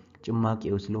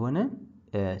ጭማቂው ስለሆነ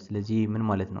ስለዚህ ምን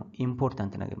ማለት ነው?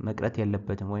 ኢምፖርታንት ነገር መቅረት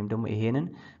ያለበትም ወይም ደግሞ ይሄንን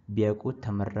ቢያውቁት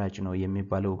ተመራጭ ነው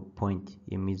የሚባለው ፖይንት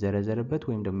የሚዘረዘርበት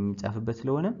ወይም ደግሞ የሚጻፍበት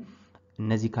ስለሆነ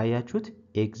እነዚህ ካያችሁት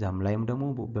ኤግዛም ላይም ደግሞ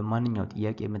በማንኛው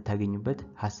ጥያቄ የምታገኙበት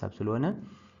ሐሳብ ስለሆነ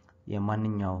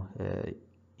የማንኛው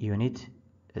ዩኒት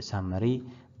ሳመሪ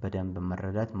በደንብ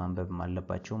መረዳት ማንበብ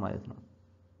አለባችሁ ማለት ነው።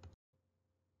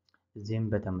 እዚህም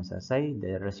በተመሳሳይ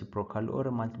the reciprocal or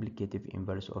multiplicative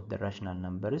inverse of the rational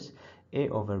numbers a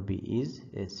over b is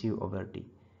c over d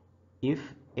if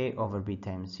a over b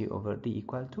times c over d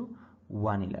equal to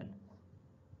 1 ይላል።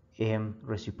 ይሄም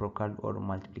reciprocal or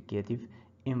multiplicative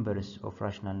inverse of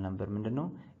rational number ምንድነው?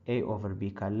 a over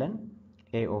b ካለን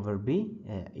a over b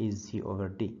is c over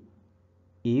d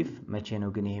if መቼ ነው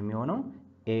ግን ይሄ የሚሆነው?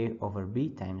 a over b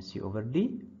times c over d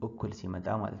እኩል ሲመጣ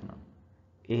ማለት ነው።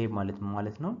 ይሄ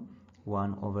ማለት ነው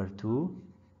 1 over 2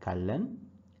 ካለን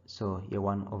so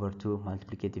የ1 over 2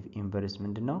 multiplicative inverse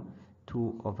ምንድነው? 2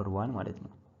 over 1 ማለት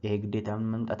ነው። ይሄ ግዴታ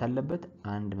መምጣት አለበት፣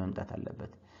 አንድ መምጣት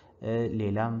አለበት።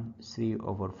 ሌላም 3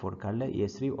 over 4 ካለ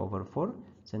የ3 over 4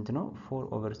 ስንት ነው? 4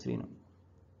 over 3 ነው።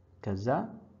 ከዛ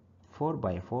 4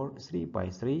 by 4 3 by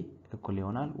 3 እኩል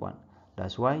ይሆናል 1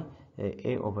 that's why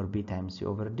a over b times c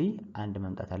over d አንድ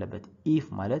መምጣት አለበት። if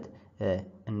ማለት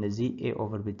እነዚህ a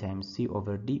over b times c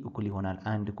over d እኩል ይሆናል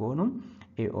አንድ ከሆኑ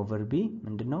a over b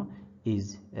ምንድነው is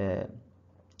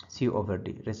c over d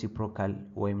reciprocal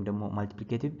ወይም ደግሞ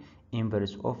multiplicative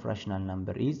inverse of rational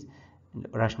number is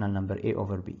rational number a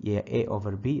over b a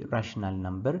over b rational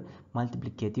number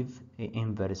multiplicative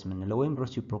inverse ምንለው ወይም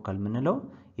reciprocal ምንለው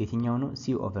የትኛው ነው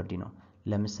c over d ነው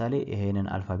ለምሳሌ ይሄንን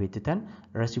አልፋቤት ተን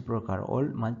reciprocal or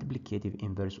multiplicative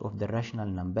inverse of the rational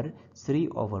number 3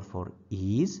 over 4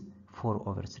 is 4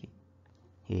 over 3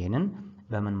 ይሄንን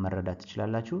በምን መረዳት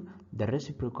ትችላላችሁ the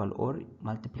reciprocal or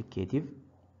multiplicative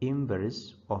inverse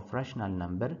of rational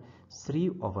number 3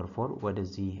 over 4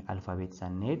 ወደዚህ አልፋቤት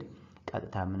ሳንሄድ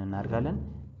ቀጥታ ምን እናደርጋለን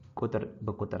ቁጥር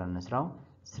በቁጥር እንስራው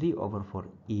 3 over 4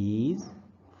 is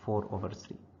 4 over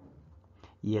 3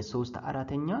 የሶስት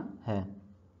አራተኛ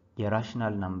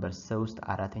የራሽናል ነምበር 3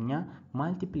 አራተኛ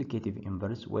ማልቲፕሊኬቲቭ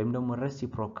ኢንቨርስ ወይም ደግሞ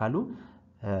ሬሲፕሮካሉ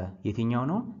የትኛው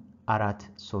ነው 4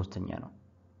 ሶስተኛ ነው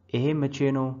ይሄ መቼ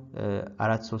ነው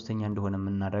 4 ሶስተኛ እንደሆነ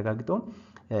የምናረጋግጠው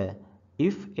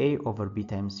if a over b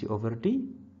times c over d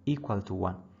equal to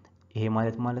 1 ይሄ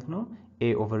ማለት ነው a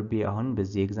over b አሁን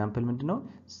በዚህ ኤግዛምፕል ምንድነው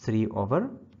 3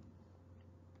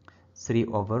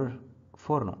 over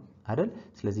 4 ነው አይደል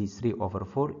ስለዚህ 3 over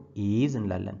 4 is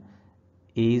እንላለን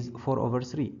is 4 over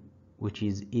 3 which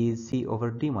is c over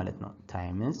d ማለት ነው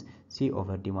times c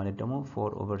over d ማለት ደግሞ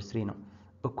 4 over 3 ነው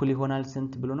እኩል ይሆናል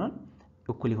ስንት ብሎናል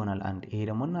እኩል ይሆናል 1 ይሄ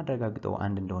ደግሞ እናረጋግጠው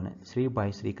 1 እንደሆነ 3 by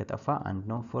 3 ከጠፋ 1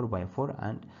 ነው 4 by 4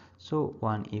 and so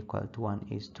 1 equal to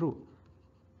 1 is true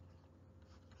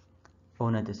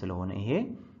እውነት ስለሆነ ይሄ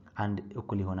 1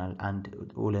 እኩል ይሆናል 1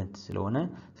 2 ስለሆነ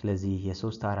ስለዚህ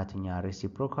የ3 አራተኛ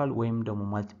reciprocal ወይም ደግሞ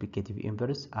multiplicative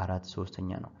inverse 4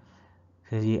 ሶስተኛ ነው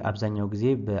ስለዚህ አብዛኛው ጊዜ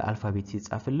በአልፋቤት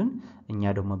ሲጻፍልን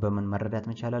እኛ ደግሞ በምን መረዳት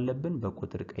መቻል አለብን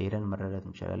በቁጥር ቀይረን መረዳት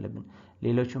መቻል አለብን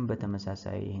ሌሎችም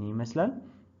በተመሳሳይ ይሄን ይመስላል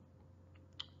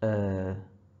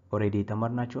ኦሬዲ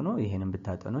ተማርናቸው ነው ይሄንን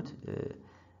ብታጠኑት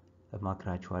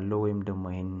ማክራችኋለሁ ወይም ደግሞ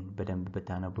ይሄን በደንብ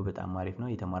በታነቡ በጣም አሪፍ ነው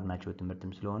የተማርናቸው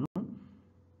ትምህርትም ስለሆነ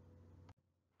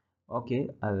ኦኬ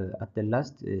at the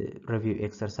last review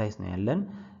exercise ነው ያለን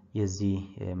የዚህ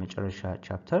መጨረሻ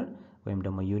ቻፕተር ወይም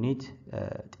ደግሞ ዩኒት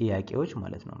ጥያቄዎች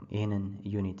ማለት ነው ይሄንን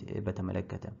ዩኒት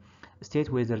በተመለከተ state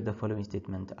whether the following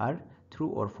statement are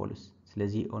true or false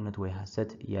ስለዚህ እውነት ወይ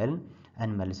ሐሰት ያልን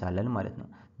እንመልሳለን ማለት ነው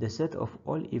the set of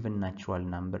all even natural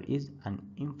number is an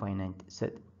infinite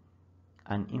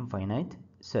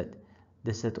set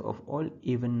the set of all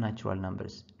even natural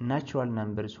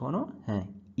numbers ሆኖ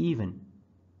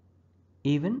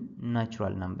even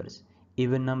natural numbers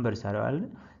are all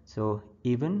so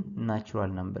even natural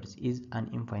numbers is an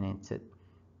infinite set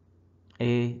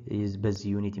a is በዚህ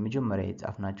ዩኒት መጀመሪያ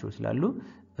የጻፍናቸው ስላሉ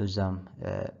እዛም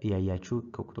ያያችሁ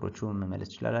ከቁጥሮቹ መመለስ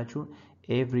ይችላልላችሁ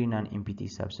every non-empty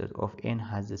subset of n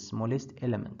has the smallest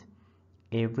element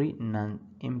every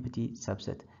non-empty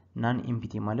subset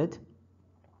non-empty ማለት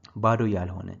ባዶ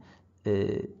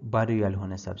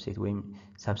ያልሆነ subset ወይም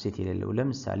subset የሌለው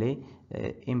ለምሳሌ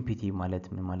empty ማለት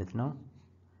ምን ማለት ነው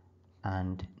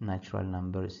and natural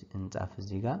numbers እንጻፍ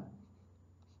እዚህ ጋር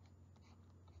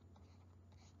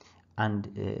አንድ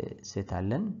ሴት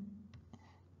አለን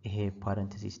ይሄ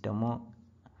ፓረንቴሲስ ደግሞ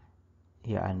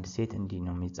የአንድ ሴት እንዲህ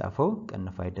ነው የሚጻፈው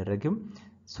ቀንፍ አይደረግም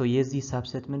ሶ የዚህ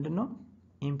ሳብሴት ምንድነው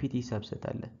ኢምፒቲ ሳብሴት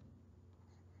አለ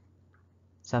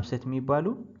ሳብሴት የሚባሉ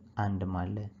አንድም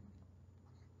አለ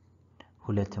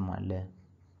ሁለትም አለ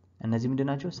እነዚህ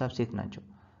ምንድናቸው ሳብሴት ናቸው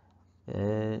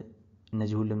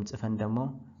እነዚህ ሁሉም ጽፈን ደግሞ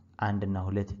አንድ እና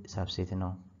ሁለት ሳብሴት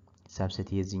ነው ሳብሴት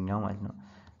የዚህኛው ማለት ነው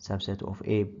ሳብሴት ኦፍ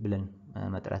a ብለን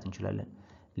መጥራት እንችላለን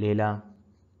ሌላ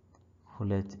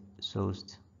 2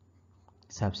 3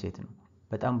 ሳብሴት ነው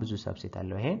በጣም ብዙ ሳብሴት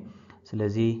አለው ይሄ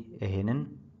ስለዚህ ይሄንን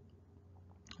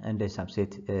እንደ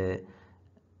ሳብሴት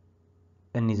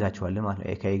እንይዛቸዋለን ማለት ነው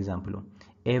ከኤግዛምፕሉ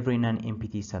every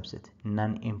non-empty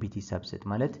subset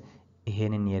ማለት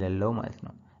ይሄንን የሌለው ማለት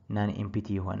ነው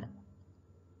non-empty የሆነ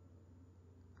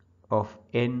of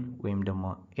n ወይም ደግሞ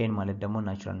n ማለት ደግሞ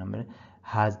natural number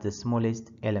has the smallest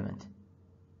element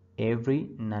every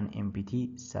non-empty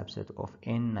subset of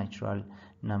n natural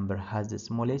number has the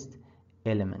smallest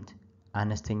element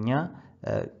አነስተኛ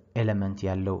ኤሌመንት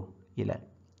ያለው ይላል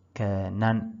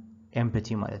ከናን ኤምፕቲ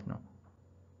ማለት ነው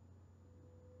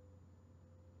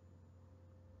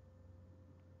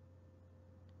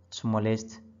smallest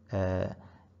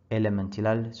element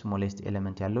ይላል smallest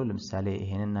element ያለው ለምሳሌ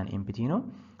ይሄንን ናን ኤምፕቲ ነው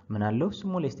ምን አለው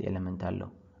smallest element አለው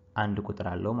አንድ ቁጥር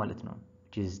አለው ማለት ነው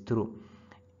which is true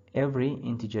every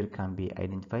integer can be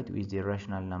identified with a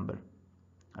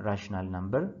rational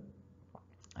number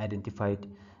identified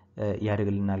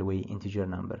ያደርግልናል ወይ integer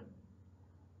number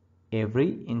every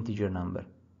integer number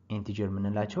ኢንቲጀር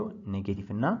ምንላቸው ኔጌቲቭ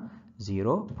እና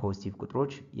 0 ፖዚቲቭ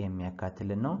ቁጥሮች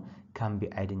የሚያካትልን ነው can be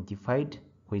identified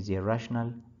with a rational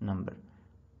number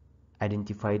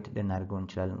identified ልናደርገው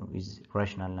እንችላለን with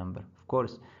rational number of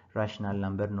course rational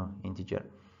number ነው integer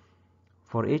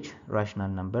for each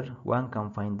rational number one can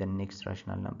find the next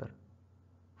rational number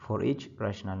for each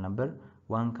rational number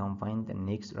one can find the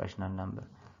next rational number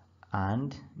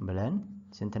and ብለን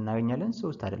ስንት እናገኛለን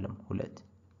 3 አይደለም 2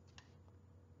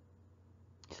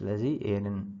 ስለዚህ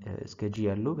ይሄንን እስከ ጂ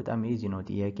ያለው በጣም ኢዚ ነው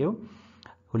ጥያቄው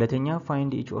ሁለተኛ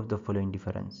find each of the following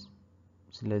difference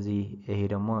ስለዚህ ይሄ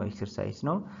ደግሞ ኤክሰርሳይዝ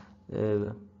ነው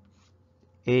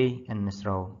a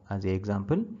እንስራው as an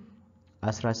example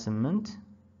 18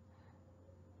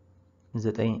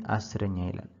 9 10ኛ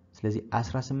ይላል ስለዚህ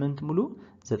 18 ሙሉ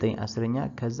 9 10ኛ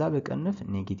ከዛ በቀንፍ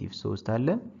ኔጌቲቭ 3 አለ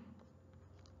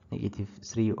ኔጌቲቭ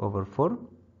 3/4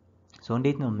 ሶ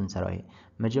እንዴት ነው የምንሰራው ይሄ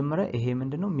መጀመሪያ ይሄ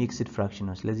ምንድነው ሚክስድ ፍራክሽን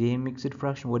ነው ስለዚህ ይሄ ሚክስድ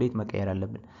ፍራክሽን ወዴት መቀየር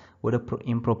አለብን ወደ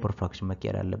ኢምፕሮፐር ፍራክሽን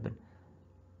መቀየር አለብን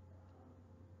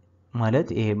ማለት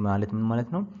ይሄ ማለት ምን ማለት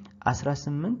ነው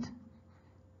 18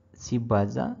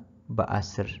 ሲባዛ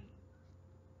በ10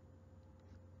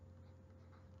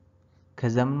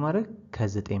 ከዛ ምን ማድረግ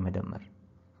ከ9 መደመር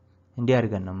እንዲህ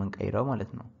አድርገን ነው የምንቀይረው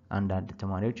ማለት ነው አንዳንድ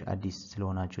ተማሪዎች አዲስ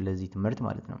ስለሆናችሁ ለዚህ ትምህርት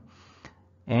ማለት ነው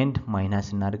and ማይነስ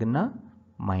እናድርግና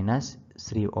minus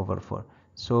 3/4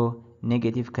 so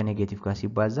ኔጌቲቭ ከኔጌቲቭ ጋር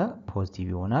ሲባዛ ፖዚቲቭ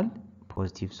ይሆናል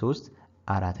ፖዚቲቭ 3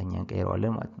 አራተኛ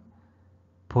እንቀይረዋለን ማለት ነው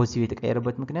ፖዚቲቭ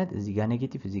የተቀየረበት ምክንያት እዚህ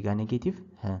ጋር ኔጌቲቭ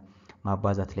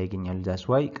ማባዛት ላይ ይገኛል that's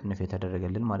why ቅንፍ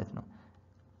የተደረገልን ማለት ነው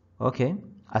ኦኬ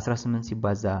 18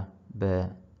 ሲባዛ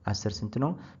በ10 ስንት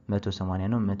ነው 180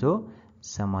 ነው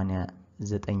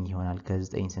 189 ይሆናል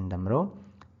ከ9 ስንደምረው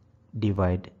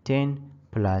divide 10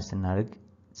 plus እናድርግ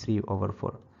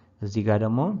 3/4 እዚህ ጋር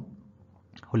ደግሞ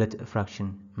ሁለት ፍራክሽን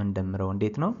ምን ደምረው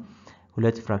እንዴት ነው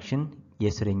ሁለት ፍራክሽን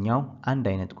የስረኛው አንድ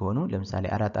አይነት ከሆኑ ለምሳሌ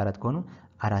 4 ከሆኑ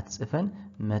 4 ጽፈን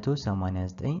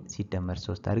 189 ሲደመር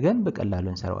 3 አድርገን በቀላሉ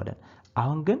እንሰራዋለን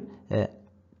አሁን ግን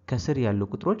ከስር ያሉ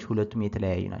ቁጥሮች ሁለቱም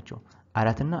የተለያዩ ናቸው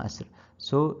 4 እና 10 ሶ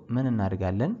ምን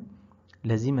እናደርጋለን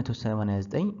ለዚህ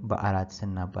 189 በ4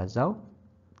 ስናባዛው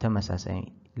ተመሳሳይ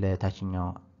ለታችኛው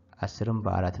 10ም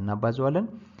በ4 እናባዛዋለን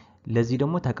ለዚህ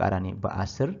ደግሞ ተቃራኒ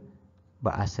በ10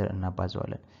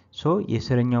 እናባዛዋለን ሶ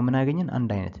የስረኛው ምን አገኘን አንድ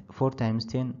አይነት 4 times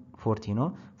 10 40 ነው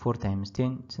 4 times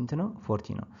 10 ስንት ነው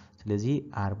 40 ነው ስለዚህ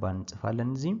 40 እንጽፋለን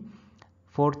እዚህ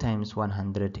 4 times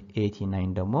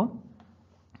 189 ደግሞ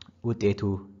ውጤቱ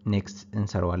ኔክስት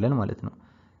እንሰራዋለን ማለት ነው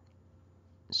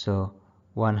ሶ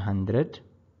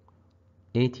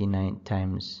 189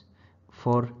 times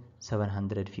 4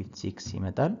 756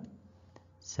 ይመጣል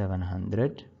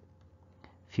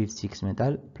 756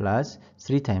 metal plus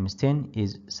 3 times 10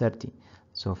 is 30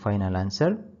 so final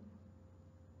answer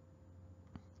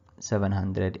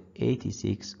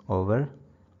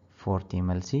 786/40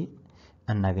 መልሲ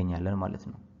እናገኛለን ማለት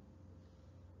ነው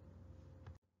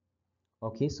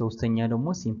ኦኬ ሶስተኛ ደግሞ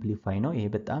ሲምፕሊፋይ ነው ይሄ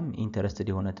በጣም ኢንተረስትድ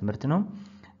የሆነ ትምህርት ነው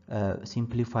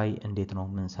ሲምፕሊፋይ እንዴት ነው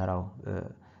የምንሰራው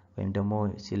ወይም ደግሞ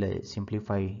ስለ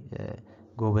ሲምፕሊፋይ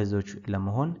ጎበዞች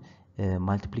ለመሆን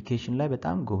ማልቲፕሊኬሽን ላይ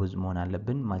በጣም ጎበዝ መሆን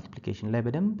አለብን ማልቲፕሊኬሽን ላይ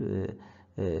በደንብ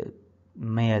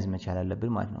መያዝ መቻል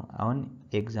አለብን ማለት ነው አሁን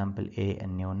ኤግዛምፕል ኤ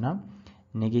እንየውና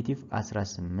ኔጌቲቭ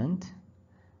 18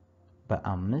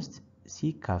 በ5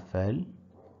 ሲካፈል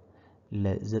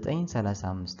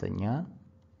ለ935ኛ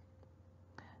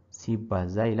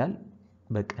ሲባዛ ይላል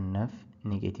በቅንፍ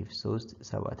ኔጌቲቭ 3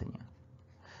 7ኛ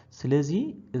ስለዚህ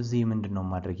እዚህ ምንድነው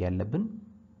ማድረግ ያለብን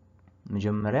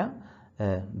መጀመሪያ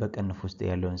በቅንፍ ውስጥ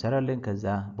ያለውን እንሰራለን ከዛ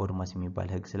ቦድማስ የሚባል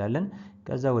ህግ ስላለን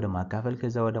ከዛ ወደ ማካፈል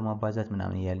ከዛ ወደ ማባዛት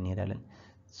ምናምን ያልን እንሄዳለን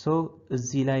ሶ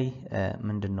እዚህ ላይ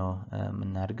ምንድነው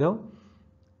የምናደርገው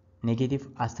ኔጌቲቭ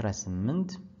 18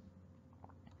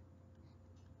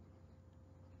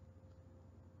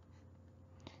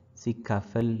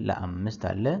 ሲካፈል ለ5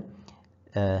 አለ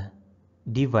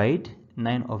ዲቫይድ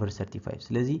 9/35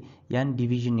 ስለዚህ ያን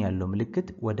ዲቪዥን ያለው ምልክት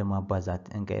ወደ ማባዛት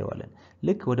እንቀይረዋለን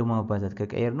ልክ ወደ ማባዛት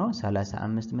ከቀየር ነው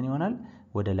 35 ምን ይሆናል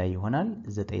ወደ ላይ ይሆናል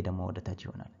 9 ደግሞ ወደ ታች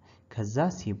ይሆናል ከዛ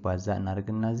ሲባዛ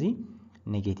እናደርግና እዚህ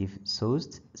ኔጌቲቭ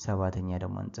 3 7ኛ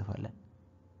ደግሞ እንጽፋለን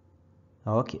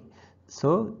ኦኬ ሶ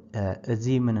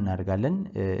እዚህ ምን እናደርጋለን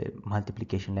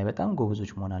ማልቲፕሊኬሽን ላይ በጣም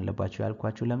ጎበዞች መሆን አለባችሁ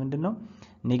ያልኳችሁ ለምንድን ነው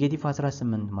ኔጌቲቭ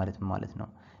 18 ማለት ነው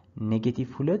ኔጌቲቭ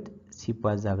 2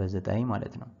 ሲባዛ በ9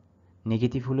 ማለት ነው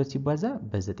ኔጌቲቭ 2 ሲባዛ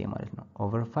በ9 ማለት ነው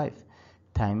ኦቨር 5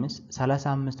 ታይምስ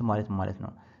 35 ማለት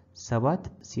ነው 7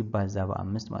 ሲባዛ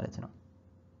በ5 ማለት ነው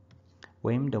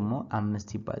ወይም ደግሞ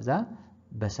 5 ሲባዛ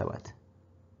በ7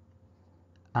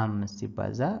 5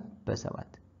 ሲባዛ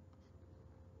በ7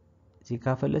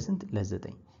 ሲካፈል ለስንት ለ9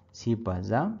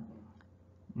 ሲባዛ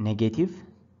ኔጌቲቭ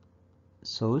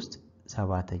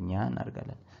 3/7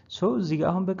 እናደርጋለን። ሶ እዚህ ጋር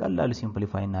አሁን በቀላሉ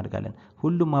ሲምፕሊፋይ እናደርጋለን።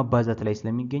 ሁሉም ማባዛት ላይ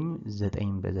ስለሚገኙ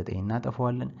 9 በ9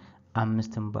 እናጠፋዋለን።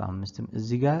 5ም በ5ም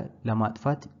እዚህ ጋር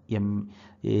ለማጥፋት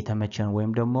የተመቸን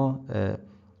ወይም ደግሞ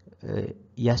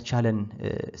ያስቻለን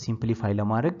ሲምፕሊፋይ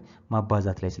ለማድረግ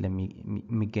ማባዛት ላይ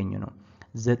ስለሚገኙ ነው።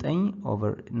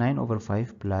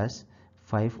 9/9/5 ፕላስ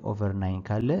 5/9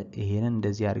 ካለ ይሄንን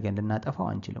እንደዚህ አድርገን ልናጠፋው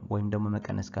አንችልም። ወይም ደግሞ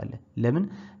መቀነስ ካለ ለምን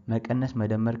መቀነስ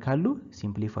መደመር ካሉ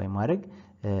ሲምፕሊፋይ ማድረግ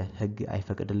ህግ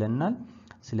አይፈቅድልናል።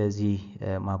 ስለዚህ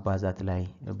ማባዛት ላይ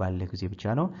ባለ ጊዜ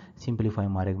ብቻ ነው ሲምፕሊፋይ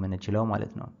ማድረግ የምንችለው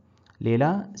ማለት ነው። ሌላ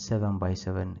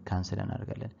 7/7 ካንሰል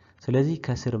እናደርጋለን። ስለዚህ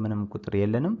ከስር ምንም ቁጥር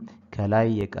የለንም። ከላይ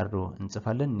የቀሩ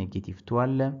እንጽፋለን። ኔጌቲቭ 2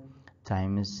 አለ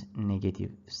ታይምስ ኔጌቲቭ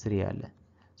 3 አለ።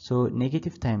 ሶ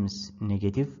ኔጌቲቭ ታይምስ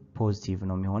ኔጌቲቭ ፖዚቲቭ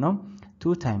ነው የሚሆነው።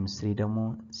 2 ታይምስ 3 ደግሞ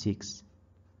 6።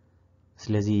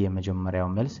 ስለዚህ የመጀመሪያው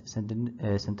መልስ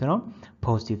ስንት ነው?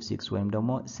 ፖዚቲቭ 6 ወይም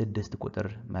ደግሞ 6 ቁጥር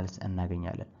መልስ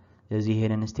እናገኛለን። ስለዚህ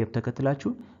ይሄንን ስቴፕ ተከትላችሁ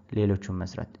ሌሎቹን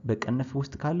መስራት። በቅንፍ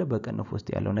ውስጥ ካለ በቅንፍ ውስጥ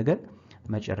ያለው ነገር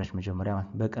መጨረሽ መጀመሪያ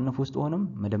ማለት በቅንፍ ውስጥ ሆኖም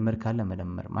መደመር ካለ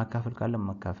መደመር፣ ማካፈል ካለ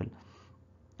ማካፈል።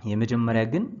 የመጀመሪያ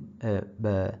ግን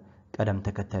በቀደም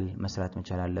ተከተል መስራት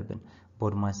መቻል አለብን።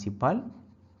 ቦድማስ ሲባል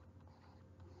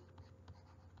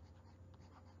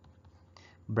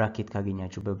ብራኬት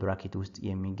ካገኛችሁ በብራኬት ውስጥ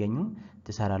የሚገኙ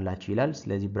ትሰራላችሁ ይላል።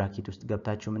 ስለዚህ ብራኬት ውስጥ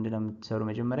ገብታችሁ ምንድነው የምትሰሩ?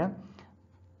 መጀመሪያ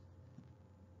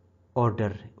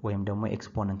ኦርደር ወይም ደግሞ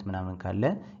ኤክስፖነንት ምናምን ካለ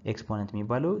ኤክስፖነንት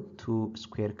የሚባለው 2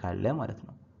 ስኩዌር ካለ ማለት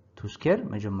ነው። 2 ስኩዌር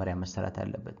መጀመሪያ መሰራት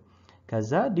አለበት።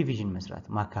 ከዛ ዲቪዥን መስራት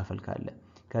ማካፈል ካለ፣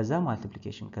 ከዛ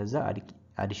ማልቲፕሊኬሽን፣ ከዛ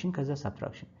አዲሽን፣ ከዛ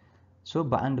ሳብትራክሽን። ሶ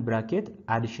በአንድ ብራኬት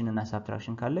አዲሽን እና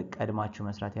ሳብትራክሽን ካለ ቀድማችሁ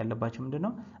መስራት ያለባችሁ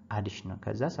ምንድነው? አዲሽን ነው።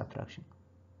 ከዛ ሳብትራክሽን።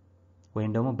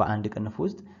 ወይም ደግሞ በአንድ ቅንፍ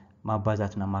ውስጥ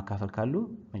ማባዛትና ማካፈል ካሉ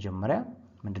መጀመሪያ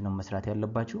ምንድነው መስራት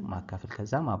ያለባችሁ? ማካፈል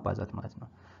ከዛ ማባዛት ማለት ነው።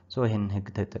 ሶ ይሄን ህግ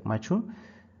ተጠቅማችሁ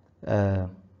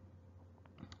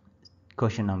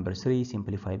question number 3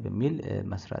 simplify በሚል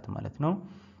መስራት ማለት ነው።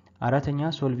 አራተኛ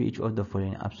solve each of the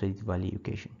following absolute value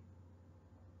equation።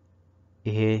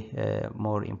 ይሄ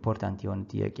more important የሆነ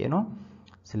ጥያቄ ነው።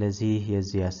 ስለዚህ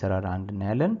የዚህ አሰራር አንድ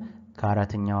እናያለን።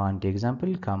 ከአራተኛው አንድ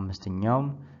ኤግዛምፕል፣ ከአምስተኛው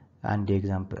አንድ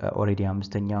ኤግዛምፕል ኦሬዲ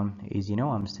አምስተኛው ኢዚ ነው።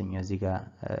 አምስተኛው እዚህ ጋር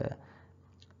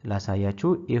ላሳያችሁ።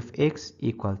 if x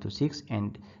equal to 6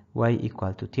 and y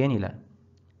equal to 10 ይላል።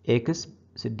 x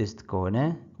 6 ከሆነ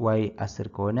y 10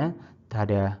 ከሆነ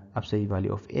ታዲያ absolute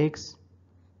value of x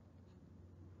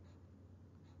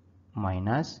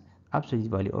minus absolute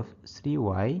value of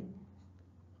 3y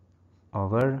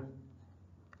over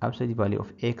absolute value of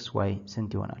xy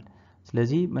ስንት ይሆናል?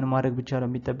 ስለዚህ ምን ማድረግ ብቻ ነው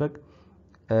የሚጠበቅ?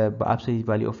 በአብሶሉት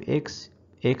ቫልዩ ኦፍ x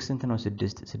ስንት ነው?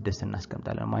 6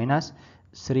 እናስቀምጣለን። ማይናስ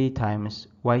 3 ታይምስ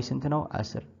y ስንት ነው?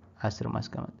 10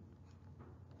 ማስቀመጥ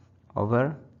ኦቨር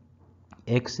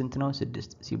x ስንት ነው? 6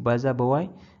 ሲባዛ በy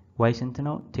y ስንት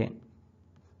ነው? 10።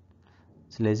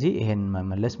 ስለዚህ ይሄን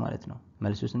መመለስ ማለት ነው።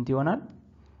 መልሱ ስንት ይሆናል?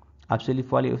 አብሶሉት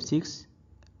ቫልዩ ኦፍ 6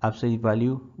 አብሶሉት ቫልዩ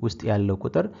ውስጥ ያለው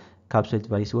ቁጥር ከአብሶሉት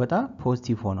ቫልዩ ሲወጣ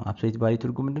ፖዚቲቭ ሆኖ አብሶሉት ቫልዩ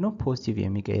ትርጉም ምንድነው? ፖዚቲቭ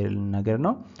የሚቀየርልን ነገር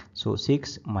ነው። ሶ 6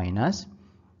 ማይናስ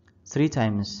 3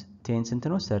 times 10 ስንት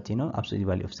ነው? 30 ነው። absolute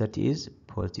value of 30 is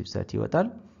positive 30 ይወጣል።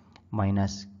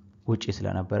 ማይናስ ውጪ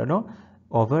ስለነበረ ነው።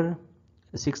 over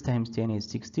 6 times 10 is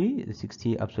 60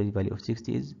 60 absolute value of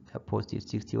 60 is positive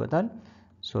 60 ይወጣል።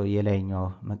 ሶ የላይኛው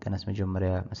መቀነስ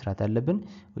መጀመሪያ መስራት አለብን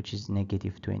which is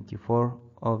negative 24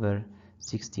 over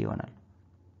 60 ይሆናል።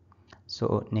 ሶ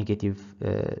negative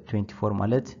 24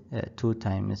 ማለት 2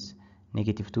 times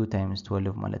negative 2 times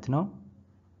 12 ማለት ነው።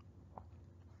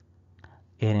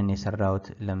 ይሄንን የሰራውት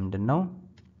ለምንድን ነው?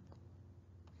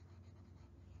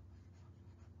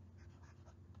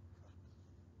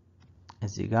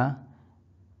 እዚህ ጋር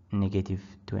ኔጌቲቭ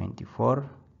 24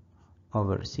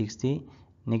 ኦቨር 60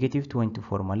 ኔጌቲቭ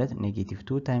 24 ማለት ኔጌቲቭ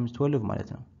 2 ታይምስ 12 ማለት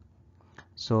ነው።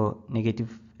 ሶ ኔጌቲቭ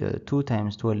 2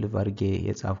 ታይምስ 12 አድርጌ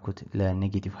የጻፍኩት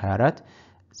ለኔጌቲቭ 24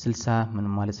 60 ምን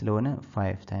ማለት ስለሆነ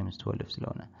 5 ታይምስ 12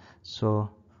 ስለሆነ ሶ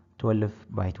 12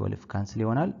 by 12 ካንስል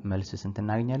ይሆናል። መልስ ስንት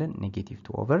እናገኛለን? ኔጌቲቭ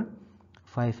 2 ኦቨር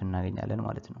 5 እናገኛለን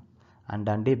ማለት ነው።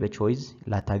 አንዳንዴ በቾይዝ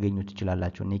ላታገኙ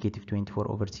ትችላላችሁ። ኔጌቲቭ 24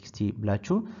 ኦቨር 60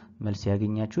 ብላችሁ መልስ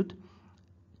ያገኛችሁት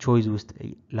ቾይዝ ውስጥ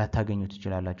ላታገኙ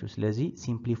ትችላላችሁ። ስለዚህ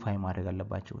ሲምፕሊፋይ ማድረግ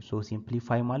አለባችሁ። ሶ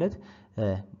ሲምፕሊፋይ ማለት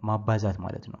ማባዛት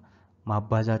ማለት ነው።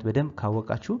 ማባዛት በደንብ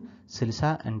ካወቃችሁ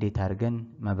 60 እንዴት አድርገን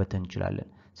መበተን እንችላለን?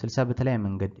 60 በተለያየ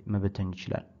መንገድ መበተን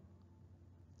ይችላል።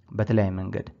 በተለያየ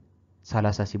መንገድ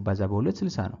 30 ሲባዛ በ2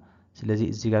 60 ነው። ስለዚህ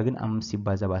እዚህ ጋር ግን 5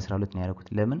 ሲባዛ በ12 ነው ያደረኩት።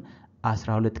 ለምን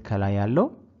 12 ከላይ ያለው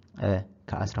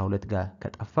ከ12 ጋር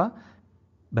ከጠፋ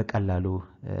በቀላሉ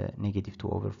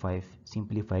 -2/5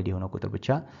 ሲምፕሊፋይድ የሆነ ቁጥር ብቻ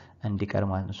እንዲቀር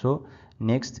ማለት ነው። ሶ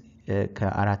ኔክስት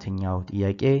ከአራተኛው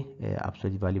ጥያቄ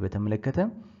አብሶሉት ቫልዩ በተመለከተ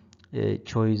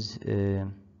ቾይስ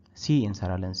ሲ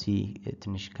እንሰራለን። ሲ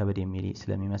ትንሽ ከበድ የሚል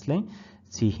ስለሚመስለኝ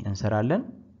ሲ እንሰራለን።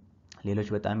 ሌሎች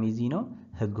በጣም ኢዚ ነው፣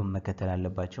 ህጉን መከተል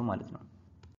አለባቸው ማለት ነው።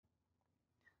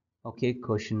 ኦኬ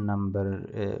ኩዌስችን ነምበር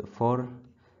 4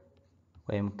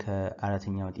 ወይም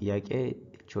ከአራተኛው ጥያቄ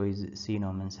ቾይስ ሲ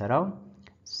ነው የምንሰራው።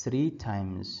 3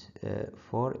 times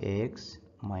 4x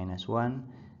minus 1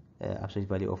 absolute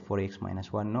value of 4x minus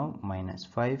 1 ነው minus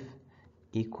 5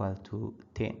 equal to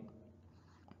 10.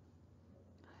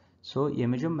 ሶ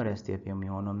የመጀመሪያ ስቴፕ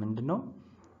የሚሆነው ምንድነው?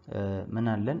 ምን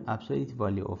አለን? absolute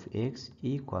value of x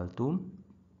equal to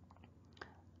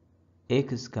x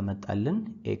ከመጣልን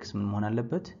x ምን መሆን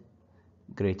አለበት?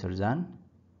 greater than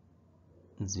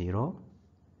 0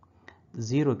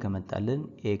 0 ከመጣልን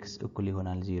x እኩል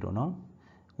ይሆናል 0 ነው።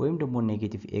 ወይም ደግሞ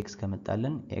ኔጌቲቭ x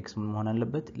ከመጣልን x ምን መሆን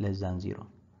አለበት? less than 0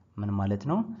 ምን ማለት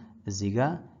ነው? እዚህ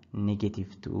ጋር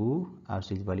 -2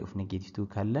 absolute value of -2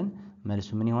 ካለን መልሱ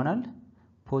ምን ይሆናል?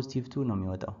 ፖዚቲቭ 2 ነው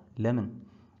የሚወጣው። ለምን?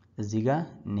 እዚህ ጋር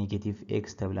ኔጌቲቭ x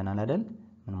ተብለናል አይደል?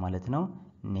 ምን ማለት ነው?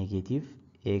 ኔጌቲቭ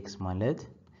x ማለት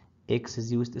x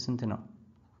እዚህ ውስጥ ስንት ነው?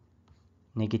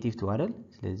 ኔጌቲቭ 2 አይደል?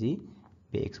 ስለዚህ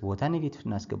በx ቦታ ኔጌቲቭ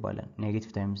እናስገባለን።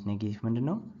 ኔጌቲቭ ታይምስ ኔጌቲቭ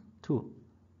ምንድነው? 2።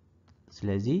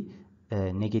 ስለዚህ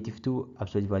ኔጌቲቭ 2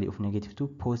 absolute value of -2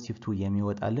 ፖዚቲቭ 2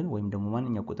 የሚወጣልን ወይም ደግሞ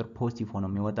ማንኛው ቁጥር ፖዚቲቭ ሆኖ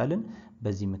የሚወጣልን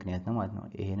በዚህ ምክንያት ነው ማለት ነው።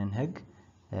 ይሄንን ህግ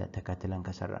ተከትለን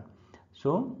ከሰራን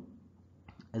ሶ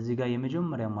እዚህ ጋር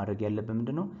የመጀመሪያ ማድረግ ያለብን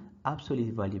ምንድነው?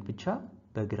 absolute value ብቻ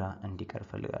በግራ እንዲቀር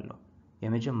ፈልጋለሁ።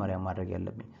 የመጀመሪያ ማድረግ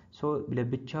ያለብኝ ሶ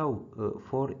ለብቻው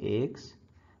 4x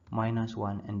minus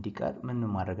 1 እንዲቀር ምን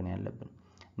ማድረግ ነው ያለብን?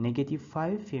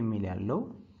 -5 የሚል ያለው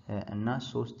እና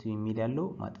 3 የሚል ያለው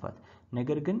ማጥፋት።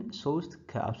 ነገር ግን 3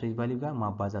 ከአብሶሉት ቫልዩ ጋር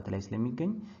ማባዛት ላይ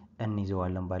ስለሚገኝ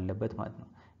እንይዘዋለን ባለበት ማለት ነው።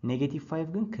 -5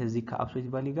 ግን ከዚህ ከአብሶሉት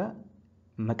ቫልዩ ጋር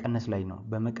መቀነስ ላይ ነው፣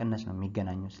 በመቀነስ ነው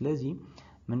የሚገናኘው። ስለዚህ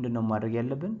ምንድነው ማድረግ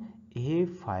ያለብን? ይሄ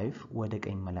 5 ወደ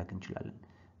ቀኝ መላክ እንችላለን።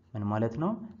 ምን ማለት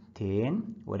ነው? 10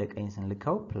 ወደ ቀኝ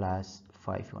ስንልከው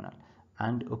 +5 ይሆናል።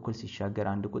 አንድ እኩል ሲሻገር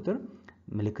አንድ ቁጥር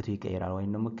ምልክቱ ይቀየራል፣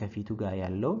 ወይም ደግሞ ከፊቱ ጋር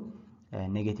ያለው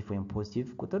ኔጌቲቭ ወይም ፖዚቲቭ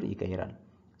ቁጥር ይቀየራል።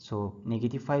 ሶ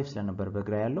 -5 ስለነበር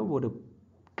በግራ ያለው ወደ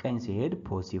ቀኝ ሲሄድ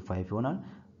 +5 ይሆናል።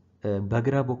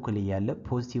 በግራ በኩል ያለ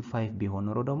 +5 ቢሆን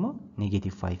ኖሮ ደግሞ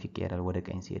 -5 ይቀየራል ወደ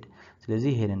ቀኝ ሲሄድ።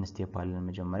 ስለዚህ ይሄንን ስቴፕ አለን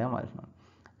መጀመሪያ ማለት ነው።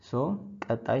 ሶ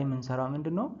ቀጣይ የምንሰራው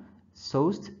ምንድነው?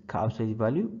 3 ከአብሶሉት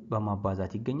ቫልዩ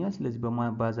በማባዛት ይገኛል። ስለዚህ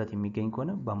በማባዛት የሚገኝ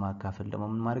ከሆነ በማካፈል ደግሞ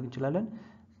ምን ማድረግ እንችላለን?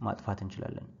 ማጥፋት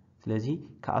እንችላለን። ስለዚህ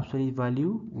ከአብሶሉት ቫልዩ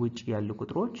ውጪ ያሉ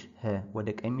ቁጥሮች ወደ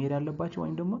ቀኝ መሄድ አለባቸው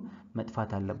ወይም ደግሞ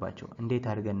መጥፋት አለባቸው። እንዴት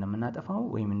አድርገን ነው የምናጠፋው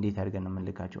ወይም እንዴት አድርገን ነው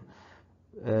የምንልካቸው?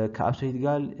 ከአብሶሉት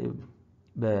ጋር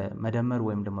በመደመር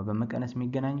ወይም ደግሞ በመቀነስ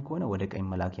የሚገናኝ ከሆነ ወደ ቀኝ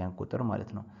መላኪያን ቁጥር ማለት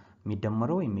ነው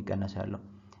የሚደመረው ወይም የሚቀነስ ያለው።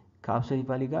 ከአብሶሉት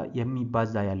ቫልዩ ጋር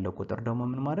የሚባዛ ያለው ቁጥር ደግሞ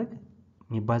ምን ማድረግ?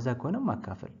 የሚባዛ ከሆነ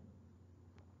ማካፈል።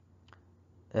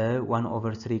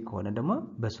 1/3 ከሆነ ደግሞ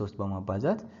በ3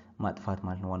 በማባዛት ማጥፋት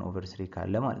ማለት ነው። 1/3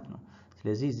 ካለ ማለት ነው።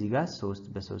 ስለዚህ እዚህ ጋር 3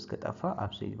 በ3 ከጠፋ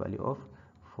absolute value of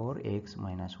 4x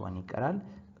minus 1 ይቀራል።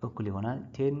 እኩል ይሆናል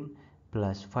 10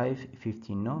 plus 5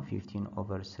 15 ነው።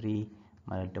 15/3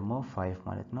 ማለት ደግሞ 5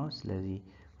 ማለት ነው። ስለዚህ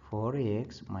 4x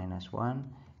minus 1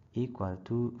 equal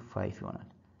to 5 ይሆናል።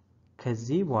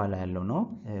 ከዚህ በኋላ ያለው ነው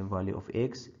value of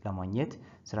x ለማግኘት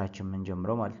ስራችን ምን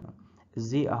ጀምረው ማለት ነው።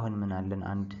 እዚህ አሁን ምን አለን?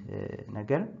 አንድ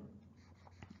ነገር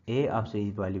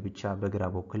absolute value ብቻ በግራ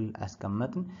በኩል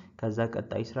አስቀመጥን። ከዛ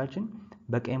ቀጣይ ስራችን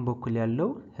በቀኝ በኩል ያለው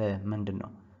ምንድነው?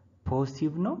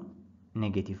 ፖዚቲቭ ነው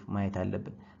ኔጌቲቭ ማየት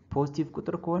አለብን። ፖዚቲቭ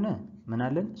ቁጥር ከሆነ ምን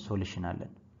አለን? ሶሉሽን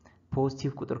አለን።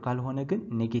 ፖዚቲቭ ቁጥር ካልሆነ ግን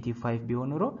 -5 ቢሆን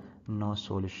ኖሮ ኖ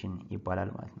ሶሉሽን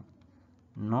ይባላል ማለት ነው።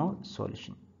 ኖ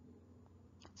ሶሉሽን።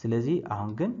 ስለዚህ አሁን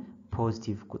ግን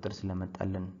ፖዚቲቭ ቁጥር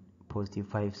ስለመጣልን ፖዚቲቭ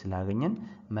 5 ስላገኘን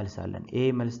መልስ አለን። ይሄ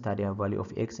መልስ ታዲያ value of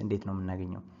x እንዴት ነው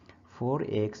የምናገኘው?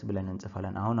 4x ብለን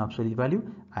እንጽፋለን። አሁን absolute value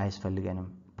አያስፈልገንም።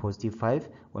 ፖዚቲቭ 5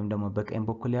 ወይም ደግሞ በቀኝ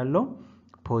በኩል ያለው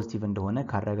ፖዚቲቭ እንደሆነ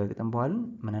ካረጋግጠን በኋላ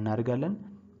ምን እናደርጋለን?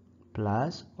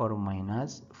 ፕላስ ኦር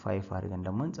ማይነስ 5 አድርገን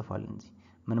ደግሞ እንጽፋለን። እዚህ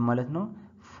ምን ማለት ነው?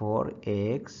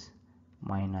 4x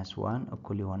minus 1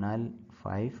 እኩል ይሆናል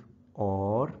 5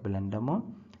 ኦር ብለን ደግሞ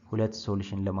ሁለት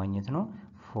ሶሉሽን ለማግኘት ነው።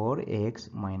 4x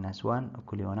minus 1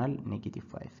 እኩል ይሆናል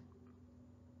 -5።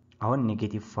 አሁን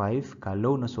 -5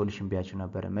 ካለው ነው ሶሉሽን ቢያችሁ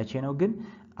ነበር። መቼ ነው ግን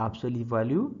absolute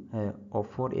value of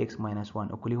 4x minus 1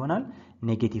 እኩል ይሆናል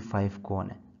 -5 ከሆነ።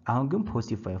 አሁን ግን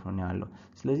ፖዚቲቭ 5 ነው ያለው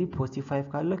ስለዚህ ፖዚቲቭ 5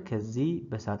 ካለ ከዚህ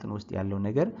በሳጥን ውስጥ ያለው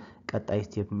ነገር ቀጣይ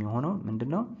ስቴፕ የሚሆነው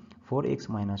ምንድነው 4x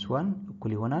 - 1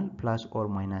 እኩል ይሆናል ፕላስ ኦር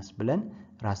ማይነስ ብለን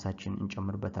ራሳችን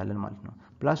እንጨምርበታለን ማለት ነው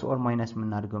ፕላስ ኦር ማይነስ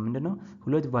የምናደርገው ምንድነው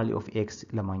ሁለት ቫልዩ ኦፍ x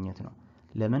ለማግኘት ነው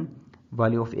ለምን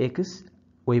ቫልዩ ኦፍ x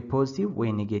ወይ ፖዚቲቭ ወይ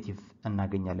ኔጌቲቭ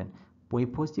እናገኛለን ወይ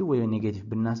ፖዚቲቭ ወይ ኔጌቲቭ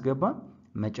ብናስገባ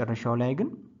መጨረሻው ላይ ግን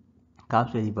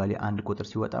ከአብሶሉት ቫልዩ አንድ ቁጥር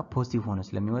ሲወጣ ፖዚቲቭ ሆኖ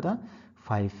ስለሚወጣ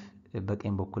 5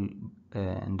 በቀኝ በኩል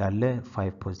እንዳለ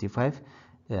 5 ፖዚቲቭ 5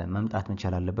 መምጣት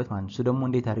መቻል አለበት ማለት ነው እሱ ደግሞ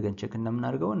እንዴት አድርገን ቼክ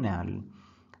እንደምናደርገው እናያለን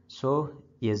ሶ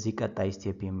የዚህ ቀጣይ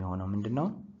ስቴፕ የሚሆነው ምንድነው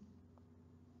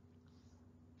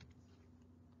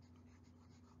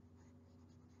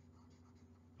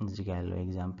እዚህ ጋር ያለው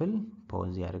ኤግዛምፕል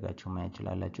ፖዝ ያደርጋችሁ ማየት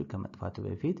ይችላልላችሁ ከመጥፋቱ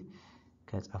በፊት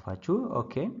ከጻፋችሁ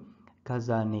ኦኬ ከዛ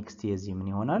ኔክስት የዚህ ምን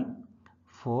ይሆናል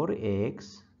 4x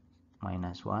 -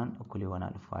 1 እኩል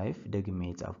ይሆናል 5 ደግሜ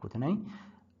የጻፍኩት ነኝ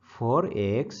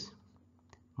 4x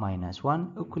 - 1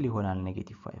 እኩል ይሆናል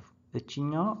 -5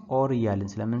 እቺኛው ኦር ያልን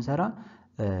ስለምንሰራ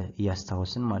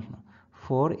ያስታውስን ማለት ነው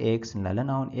 4x እንላለን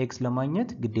አሁን x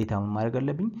ለማግኘት ግዴታ ምን ማድረግ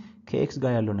አለብኝ ከx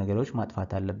ጋር ያለው ነገሮች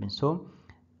ማጥፋት አለብን ሶ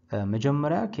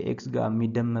መጀመሪያ ከx ጋር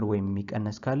የሚደመር ወይም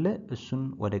የሚቀነስ ካለ እሱን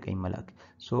ወደ ቀኝ መላክ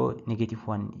ሶ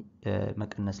 -1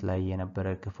 መቀነስ ላይ የነበረ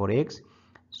ከ4x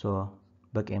ሶ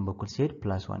በቀኝ በኩል ሲሄድ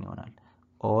 +1 ይሆናል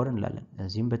ኦር እንላለን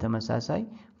እዚህም በተመሳሳይ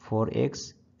 4x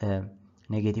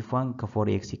 -1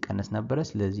 ከ4x ይቀነስ ነበር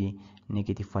ስለዚህ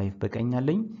 -5 በቀኝ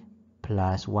አለኝ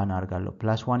 +1 አርጋለሁ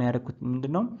 +1 ያደረኩት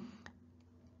ምንድነው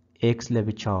x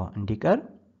ለብቻው እንዲቀር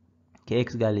ከx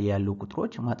ጋር ያሉ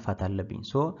ቁጥሮች ማጥፋት አለብኝ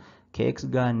ሶ ከx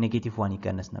ጋር -1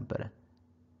 ይቀነስ ነበር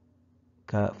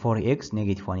ከ4x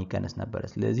 -1 ይቀነስ ነበር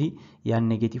ስለዚህ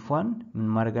ያን -1 ምን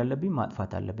ማድረግ አለብኝ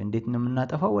ማጥፋት አለብኝ እንዴት ነው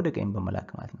የምናጠፋው ወደ ቀኝ በመላክ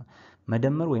ማለት ነው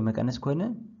መደመር ወይ መቀነስ ከሆነ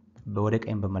ወደ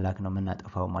ቀኝ በመላክ ነው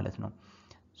የምናጠፋው ማለት ነው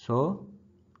ሶ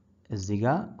እዚህ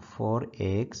ጋር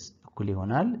 4x እኩል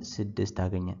ይሆናል 6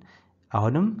 አገኘን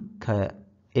አሁንም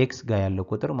ከx ጋር ያለው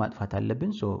ቁጥር ማጥፋት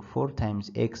አለብን ሶ 4 times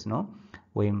x ነው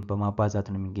ወይም በማባዛት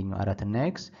ነው የሚገኘው 4 እና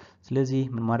x ስለዚህ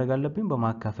ምን ማድረግ አለብኝ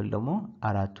በማካፈል ደግሞ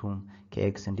አራቱም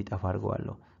ከx እንዲጠፋ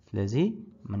አድርገዋለሁ ስለዚህ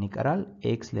ምን ይቀራል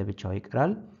x ለብቻው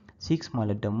ይቀራል 6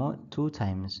 ማለት ደግሞ 2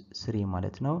 times 3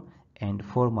 ማለት ነው and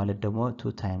 4 ማለት ደግሞ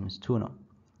 2 times 2 ነው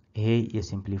ይሄ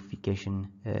የሲምፕሊፊኬሽን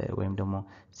ወይም ደግሞ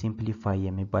ሲምፕሊፋይ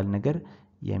የሚባል ነገር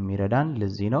የሚረዳን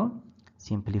ለዚህ ነው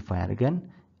ሲምፕሊፋይ አድርገን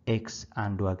x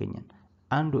አንዱ አገኘን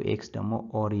አንዱ x ደግሞ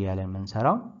ኦር ያለን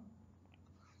መንሰራው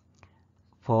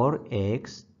 4x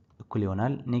እኩል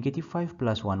ይሆናል -5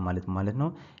 + 1 ማለት ነው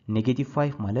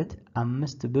 -5 ማለት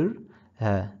 5 ብር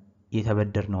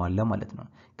የተበደርነው አለ ማለት ነው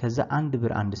ከዛ 1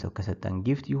 ብር አንድ ሰው ከሰጠን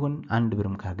ጊፍት ይሁን 1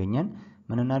 ብርም ካገኘን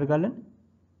ምን እናደርጋለን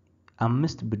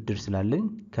 5 ብድር ስላለን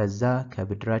ከዛ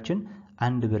ከብድራችን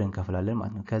 1 ብር እንከፍላለን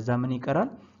ማለት ነው ከዛ ምን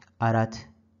ይቀራል 4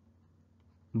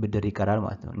 ብድር ይቀራል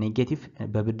ማለት ነው ኔጌቲቭ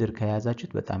በብድር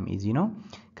ከያዛችሁት በጣም ኢዚ ነው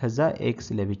ከዛ x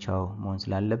ለብቻው መሆን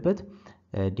ስላለበት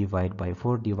divide by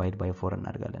 4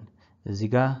 እናደርጋለን እዚህ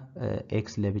ጋር x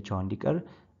ለብቻው እንዲቀር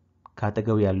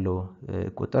ካጠገው ያለው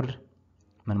ቁጥር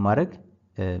ምን ማድረግ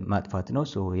ማጥፋት ነው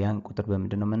ሶ ያን ቁጥር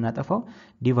በመድነው የምናጠፋው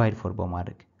divide 4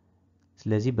 በማድረግ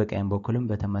ስለዚህ በቀኝ በኩልም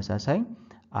በተመሳሳይ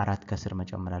 4 ከስር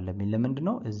መጨመር አለብኝ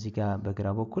ለምንድነው እዚህ ጋር በግራ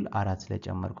በኩል 4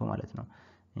 ስለጨመርኩ ማለት ነው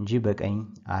እንጂ በቀኝ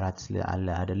 4 ስላለ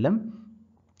አይደለም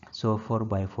ሶ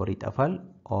 4/4 ይጠፋል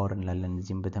ኦር እንላለን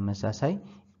እዚህም በተመሳሳይ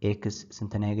x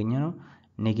ስንት ነው ያገኘነው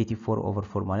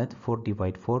 -4/4 ማለት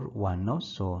 4/4 1 ነው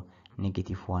ሶ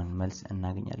 -1 መልስ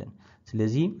እናገኛለን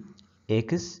ስለዚህ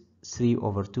x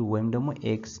 3/2 ወይም ደግሞ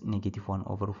x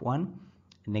 -1/1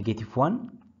 -1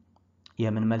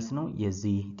 የምን መልስ ነው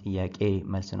የዚህ ጥያቄ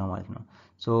መልስ ነው ማለት ነው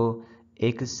ሶ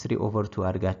x 3/2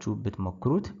 አድርጋችሁ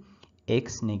ብትሞክሩት x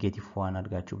 -1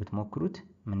 አድርጋችሁ ብትሞክሩት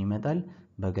ምን ይመጣል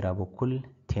በግራ በኩል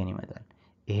 10 ይመጣል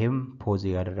ይሄም ፖዝ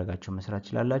ያደረጋችሁ መስራት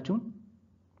ይችላልላችሁ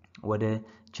ወደ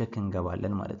ቼክ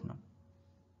እንገባለን ማለት ነው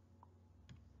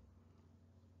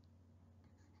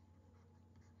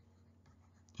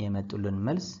የመጡልን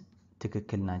መልስ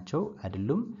ትክክል ናቸው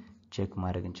አይደሉም ቼክ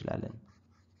ማድረግ እንችላለን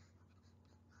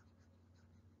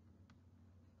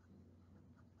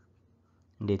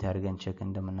እንዴት አድርገን ቼክ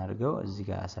እንደምናደርገው እዚህ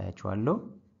ጋር አሳያችኋለሁ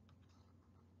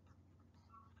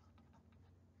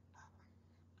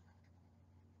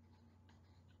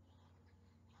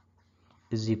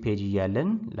እዚህ ፔጅ ያለን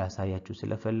ላሳያችሁ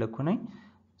ስለፈለኩ ነኝ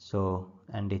ሶ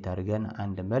እንዴት አድርገን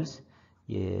አንድ መልስ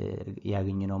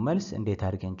ያገኘነው መልስ እንዴት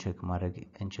አድርገን ቼክ ማድረግ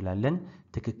እንችላለን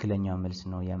ትክክለኛው መልስ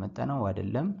ነው ያመጣነው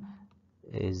አይደለም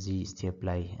እዚህ ስቴፕ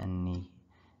ላይ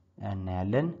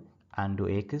እናያለን አንዱ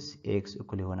x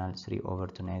እኩል ይሆናል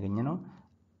 3/2 ነው ያገኘነው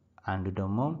አንዱ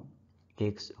ደግሞ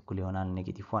x እኩል ይሆናል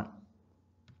 -1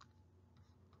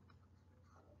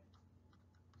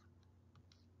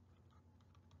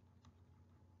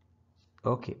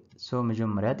 ኦኬ ሶ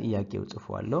መጀመሪያ ጥያቄው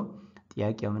ጽፏለሁ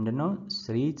ጥያቄው ምንድነው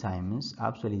 3 times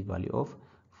absolute value of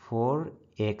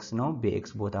 4x ነው በx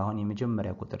ቦታ አሁን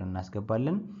የመጀመሪያ ቁጥር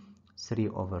እናስገባለን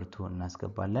 3/2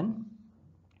 እናስገባለን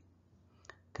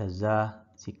ከዛ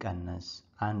ሲቀነስ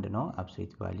 1 ነው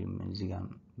absolute value እዚህ ጋር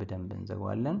በደንብ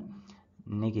እንዘጋዋለን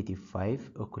 -5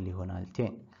 እኩል ይሆናል 10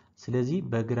 ስለዚህ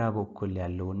በግራ በኩል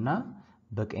ያለውና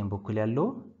በቀኝ በኩል ያለው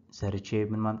ሰርቼ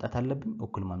ምን ማምጣት አለብኝ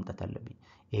እኩል ማምጣት አለብኝ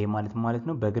ይሄ ማለት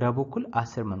ነው በግራ በኩል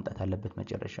 10 ማምጣት አለበት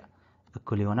መጨረሻ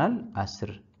እኩል ይሆናል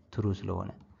 10 ትሩ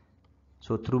ስለሆነ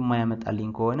ሶ ትሩ ማያመጣልኝ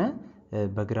ከሆነ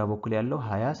በግራ በኩል ያለው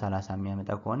 20 30 የሚያመጣ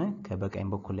ከሆነ ከበቀኝ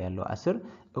በኩል ያለው 10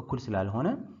 እኩል ስላልሆነ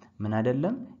ምን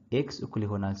አይደለም x እኩል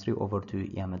ይሆናል 3/2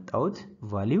 ያመጣውት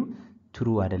ቫልዩ ትሩ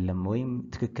አይደለም ወይም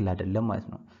ትክክል አይደለም ማለት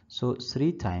ነው ሶ 3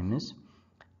 times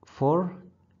 4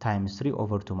 times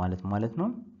 3/2 ማለት ነው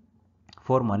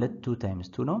 4 ማለት 2 times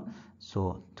 2 ነው ሶ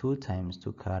 2 times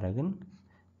 2 ካረግን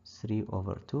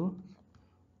 3/2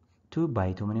 2 by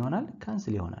 2 ምን ይሆናል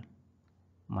ካንስል ይሆናል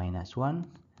 -1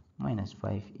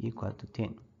 -5 equal to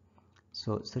 10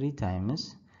 so 3 times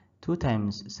 2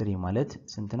 times 3 ማለት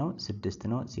ስንት ነው 6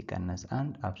 ነው ሲቀነስ 1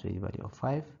 absolute value of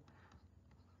 5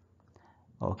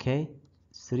 okay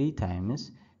 3 times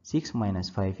 6 minus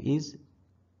 5 is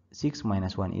 6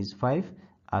 minus 1 is 5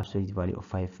 absolute value of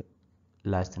 5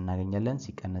 ላስት እናገኛለን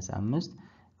ሲቀነስ 5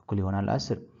 እኩል ይሆናል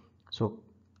 10 so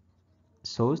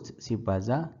 3 ሲባዛ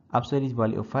absolute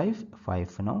value of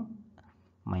 5 ነው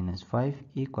 -5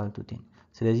 equal to 10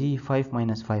 ስለዚህ 5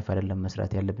 minus 5 አይደለም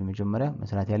መስራት ያለብኝ መጀመሪያ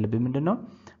መስራት ያለብኝ ምንድነው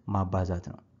ማባዛት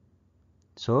ነው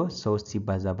so 3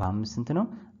 ሲባዛ በ5 ስንት ነው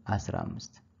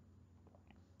 15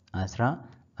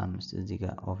 እዚህ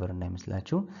ጋር ኦቨር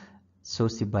እንዳይመስላችሁ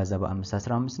 3 ሲባዛ በ5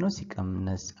 15 ነው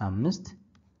ሲቀነስ 5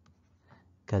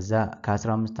 ከዛ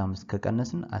ከ15 5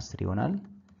 ከቀነስን 10 ይሆናል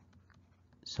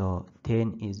so 10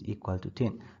 is equal to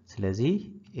 10 ስለዚህ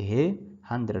ይሄ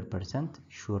 100%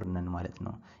 ሹር ነን ማለት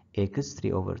ነው x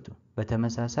 3/2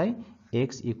 በተመሳሳይ x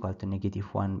equal to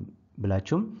 -1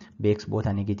 ብላችሁም በx ቦታ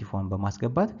 -1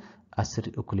 በማስገባት 10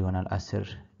 እኩል ይሆናል 10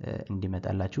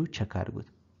 እንዲመጣላችሁ ቼክ አድርጉት